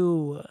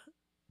do.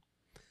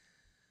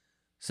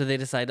 So they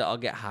decide to all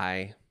get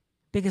high.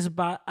 Because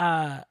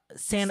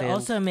Sand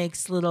also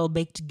makes little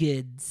baked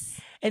goods.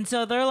 And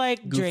so they're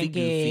like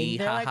drinking,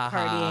 they're like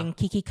partying,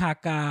 kiki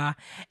kaka,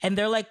 and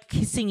they're like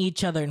kissing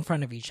each other in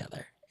front of each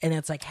other. And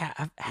it's like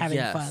having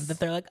fun. That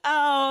they're like,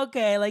 oh,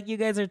 okay, like you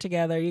guys are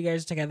together.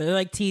 They're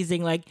like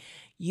teasing, like,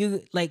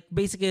 you like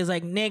basically is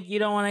like, Nick, you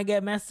don't want to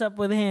get messed up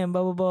with him,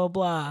 blah blah blah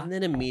blah. And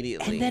then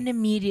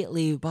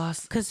immediately,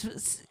 boss,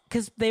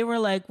 because they were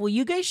like, well,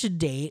 you guys should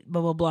date,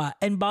 blah blah blah.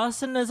 And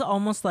Boston is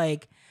almost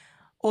like,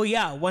 oh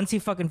yeah, once he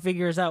fucking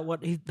figures out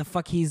what the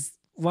fuck he's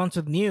wants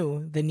with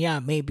Mew, then yeah,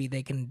 maybe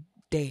they can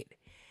date.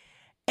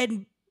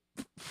 And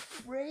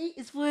Ray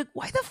is like,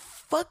 why the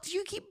fuck do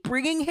you keep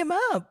bringing him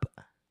up?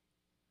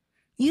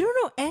 You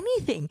don't know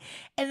anything.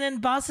 And then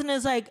Boston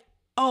is like,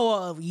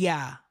 oh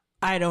yeah,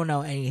 I don't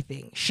know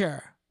anything.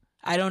 Sure.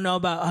 I don't know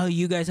about, oh,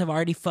 you guys have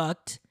already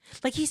fucked.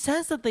 Like, he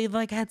says that they've,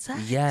 like, had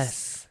sex.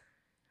 Yes.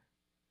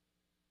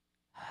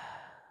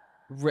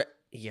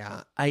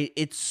 Yeah.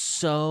 It's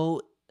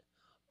so...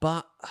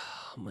 oh,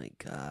 my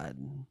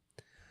God.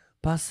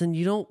 Boston,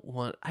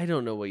 I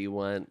don't know what you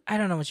want. I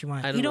don't know what you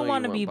want. You don't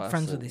want to be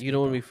friends with these people. You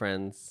don't want to be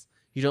friends.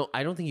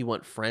 I don't think you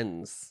want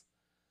friends.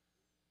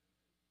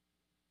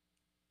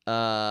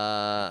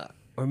 Or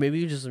maybe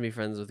you just want to be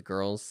friends with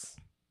girls.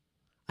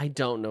 I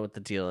don't know what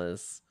the deal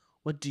is.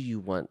 What do you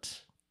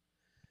want?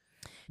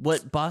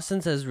 What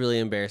Boston says really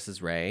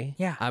embarrasses Ray.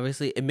 Yeah.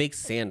 Obviously, it makes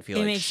Sand feel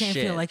like shit.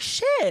 Sand feel like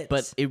shit.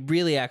 But it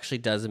really actually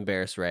does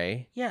embarrass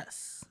Ray.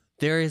 Yes.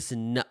 There is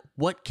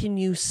what can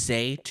you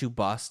say to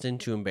Boston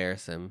to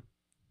embarrass him?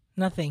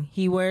 Nothing.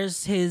 He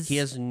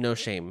has no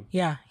shame.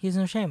 Yeah, he has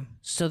no shame.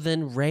 So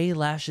then Ray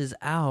lashes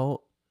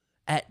out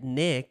at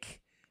Nick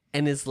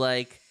and is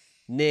like,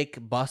 Nick,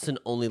 Boston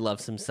only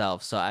loves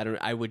himself, so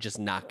I would just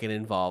not get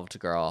involved,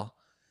 girl.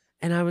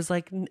 And I was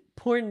like,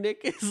 poor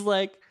Nick is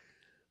like,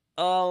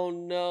 oh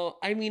no.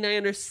 I mean, I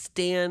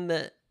understand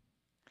that.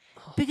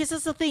 Because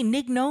that's the thing.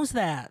 Nick knows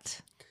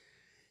that.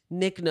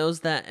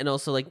 And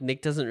also like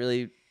Nick doesn't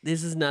really,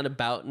 this is not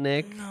about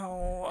Nick.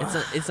 No.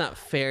 It's not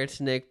fair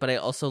to Nick, but I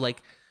also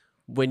like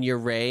when you're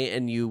Ray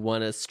and you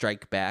want to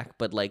strike back,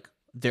 but like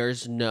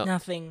there's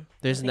nothing.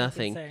 There's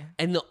nothing.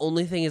 And the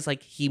only thing is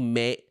like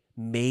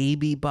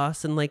maybe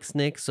Boston likes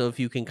Nick, so if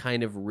you can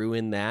kind of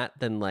ruin that,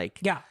 then like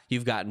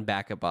you've gotten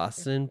back at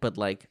Boston. But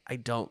like I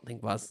don't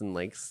think Boston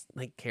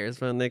cares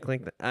about Nick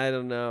like that. I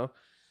don't know.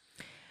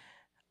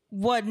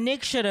 What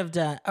Nick should have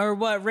done, or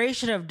what Ray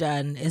should have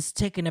done, is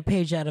taken a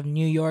page out of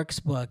New York's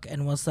book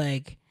and was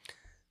like,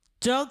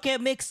 don't get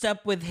mixed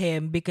up with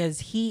him because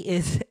he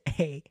is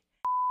a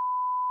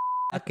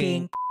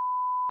fucking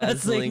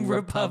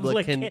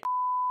Republican.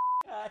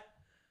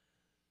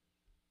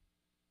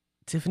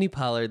 Tiffany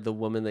Pollard, the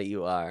woman that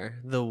you are.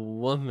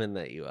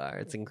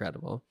 It's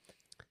incredible.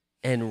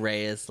 And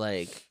Ray is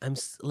like,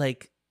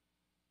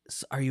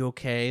 are you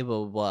okay?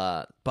 Blah, blah,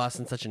 blah.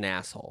 Boston's such an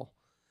asshole.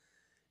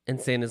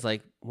 And Sand is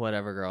like,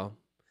 whatever, girl.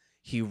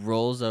 He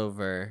rolls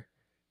over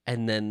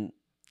and then...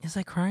 He's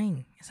like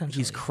crying, essentially.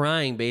 He's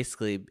crying,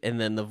 basically. And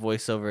then the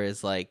voiceover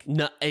is like,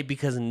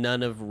 because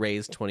none of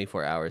Ray's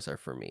 24 hours are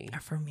for me.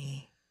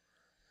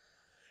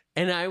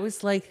 And I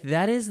was like,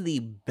 that is the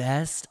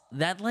best.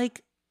 That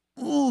like...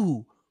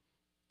 Ooh,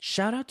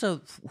 shout out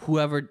to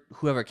whoever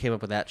came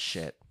up with that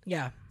shit.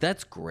 Yeah.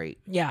 That's great.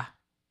 Yeah.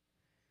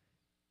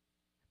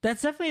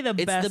 That's definitely the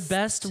best. It's the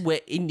best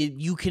way. And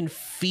you can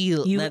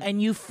feel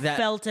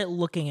felt it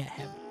looking at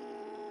him.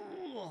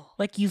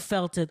 Like you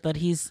felt it, that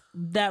he's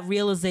that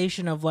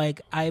realization of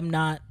like, I'm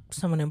not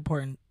someone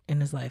important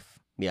in his life.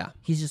 Yeah.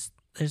 He's just,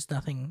 there's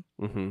nothing.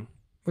 Mm-hmm.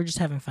 We're just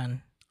having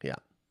fun. Yeah.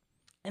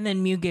 And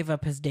then Mew gave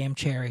up his damn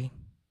cherry.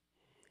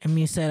 And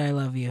Mew said, I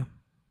love you.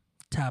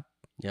 Top.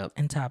 Yep.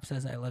 And Top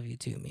says, I love you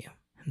too, Mew.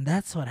 And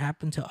that's what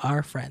happened to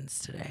our friends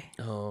today.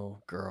 Oh,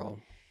 girl.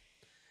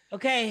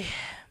 Okay.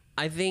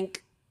 I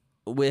think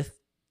with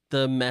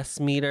the mess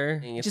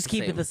meter, just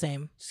keep it the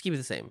same. Just keep it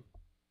the same.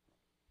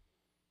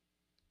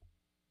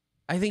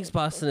 I think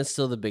Boston is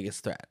still the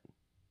biggest threat.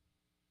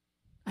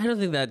 I don't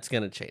think that's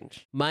going to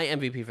change. My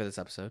MVP for this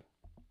episode,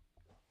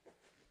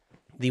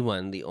 the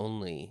one, the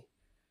only,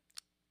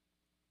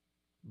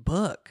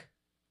 Book.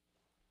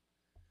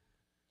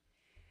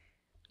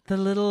 The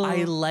little...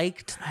 I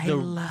liked the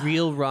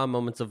real raw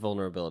moments of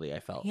vulnerability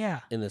I felt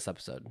in this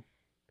episode.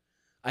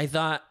 I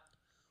thought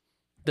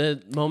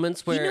the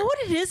moments where... You know what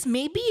it is?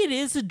 Maybe it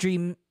is a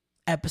dream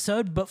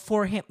episode, but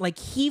for him, like,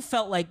 he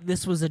felt like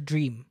this was a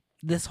dream.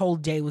 This whole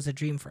day was a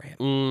dream for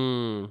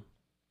him.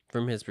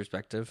 From his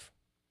perspective.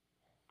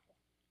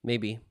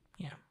 Maybe.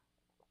 Yeah.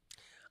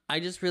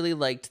 I just really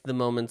liked the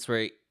moments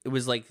where it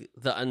was like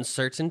the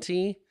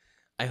uncertainty.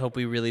 I hope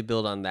we really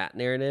build on that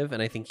narrative,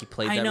 and I think he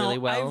played that really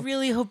well. I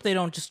really hope they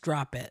don't just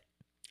drop it.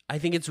 I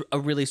think it's a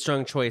really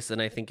strong choice,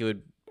 and I think it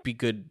would be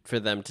good for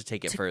them to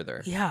take it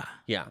further. Yeah.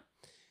 Yeah.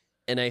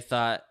 And I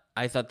thought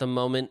the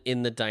moment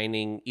in the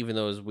dining, even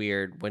though it was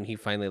weird, when he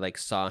finally like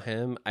saw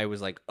him, I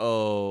was like,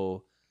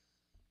 oh...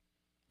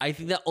 I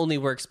think that only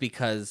works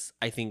because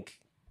I think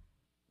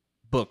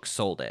Book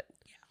sold it.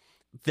 Yeah.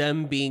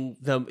 Them being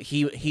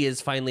he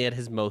is finally at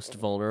his most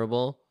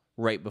vulnerable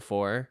right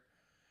before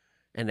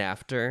and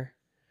after.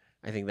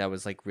 I think that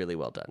was like really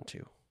well done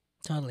too.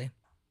 Totally.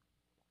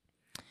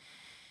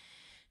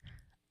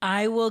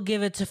 I will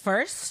give it to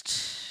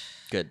first.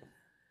 Good.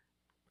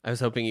 I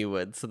was hoping you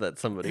would, so that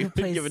somebody would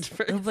give it to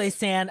first. Who plays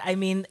Sand? I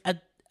mean,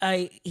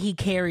 he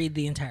carried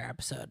the entire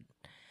episode.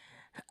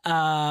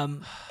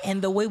 And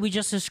the way we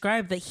just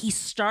described that he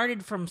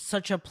started from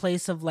such a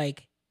place of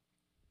like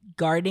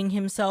guarding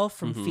himself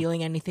from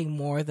feeling anything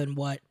more than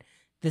what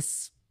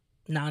this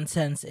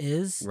nonsense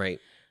is, right,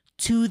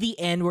 to the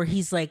end where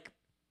he's like,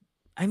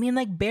 I mean,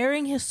 like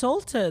bearing his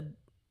soul to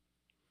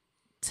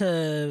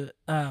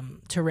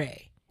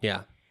Ray,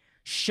 yeah,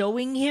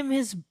 showing him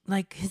his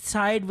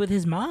side with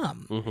his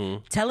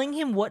mom, telling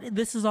him what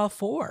this is all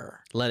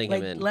for,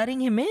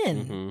 letting him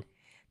in.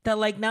 That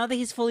like now that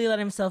he's fully let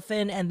himself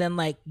in, and then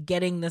like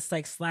getting this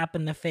like slap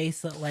in the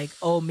face that like,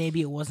 oh,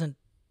 maybe it was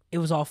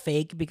all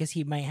fake because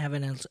he might have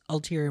an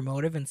ulterior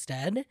motive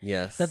instead.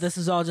 Yes. That this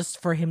is all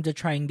just for him to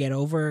try and get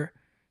over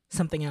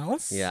something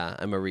else. Yeah,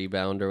 I'm a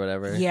rebound or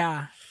whatever.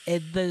 Yeah.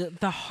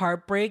 The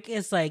heartbreak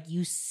is like,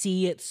 you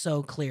see it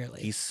so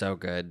clearly. He's so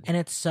good. And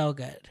it's so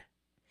good.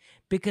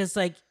 Because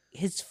like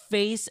his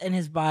face and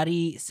his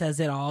body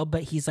says it all,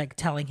 but he's like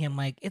telling him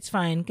like, it's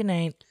fine, good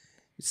night.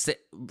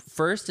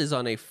 First is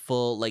on a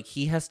full, like,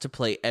 he has to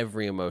play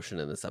every emotion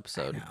in this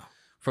episode.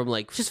 From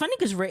like, which is funny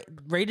because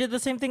Ray did the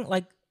same thing,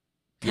 like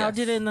Cal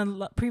did in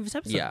the previous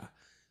episode. Yeah,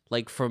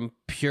 like from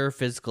pure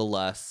physical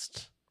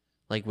lust,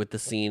 like with the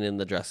scene in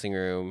the dressing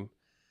room,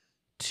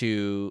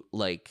 to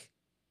like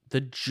the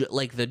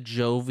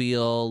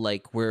jovial,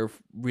 like we're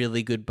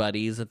really good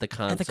buddies at the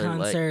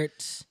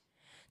concert.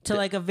 To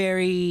like a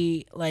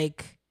very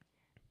like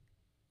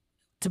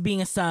to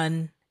being a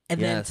son. And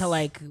then to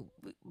like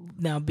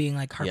now being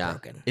like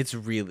heartbroken. Yeah,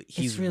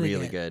 he's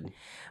really good.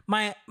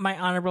 My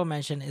honorable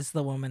mention is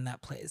the woman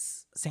that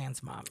plays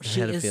Sand's mom.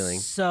 She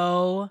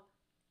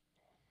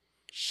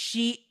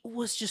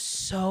was just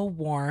so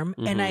warm.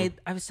 And I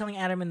was telling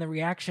Adam in the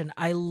reaction,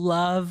 I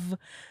love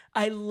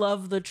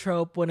the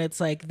trope when it's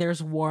like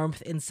there's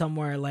warmth in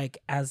somewhere like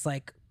as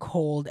like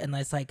cold and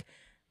it's like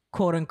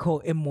quote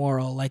unquote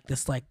immoral, like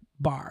this like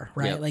bar,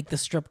 right? Yep. Like the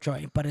strip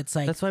joint, but it's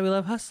like, that's why we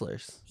love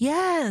Hustlers.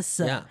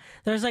 Yes. Yeah.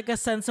 There's like a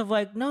sense of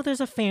like, no,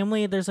 there's a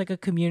family, there's like a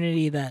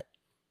community that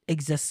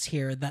exists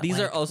here that these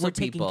like, are also we're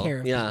people. Taking care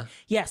of yeah. Them.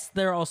 Yes,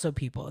 they're also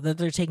people that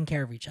they're taking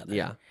care of each other.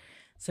 Yeah.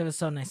 So it was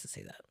so nice to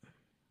see that.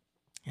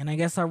 And I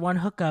guess our one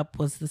hookup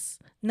was this.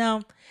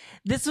 No,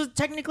 this was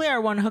technically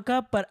our one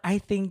hookup, but I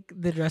think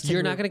the dressing room.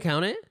 You're not going to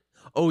count it?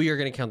 Oh, you're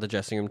going to count the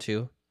dressing room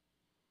too?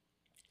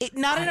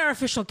 Not in our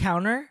official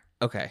counter.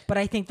 Okay. But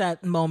I think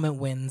that moment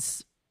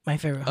wins my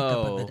favorite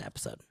hookup of the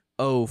episode.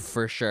 Oh,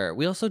 for sure.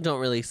 We also don't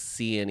really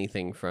see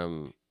anything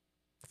from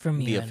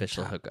the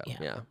official hookup.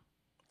 Yeah.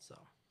 So.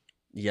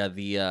 Yeah,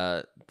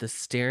 the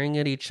staring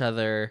at each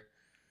other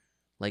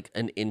like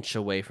an inch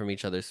away from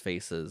each other's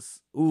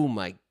faces. Oh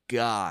my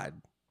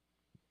God.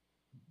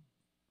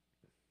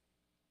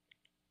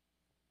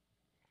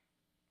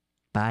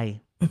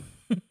 Bye.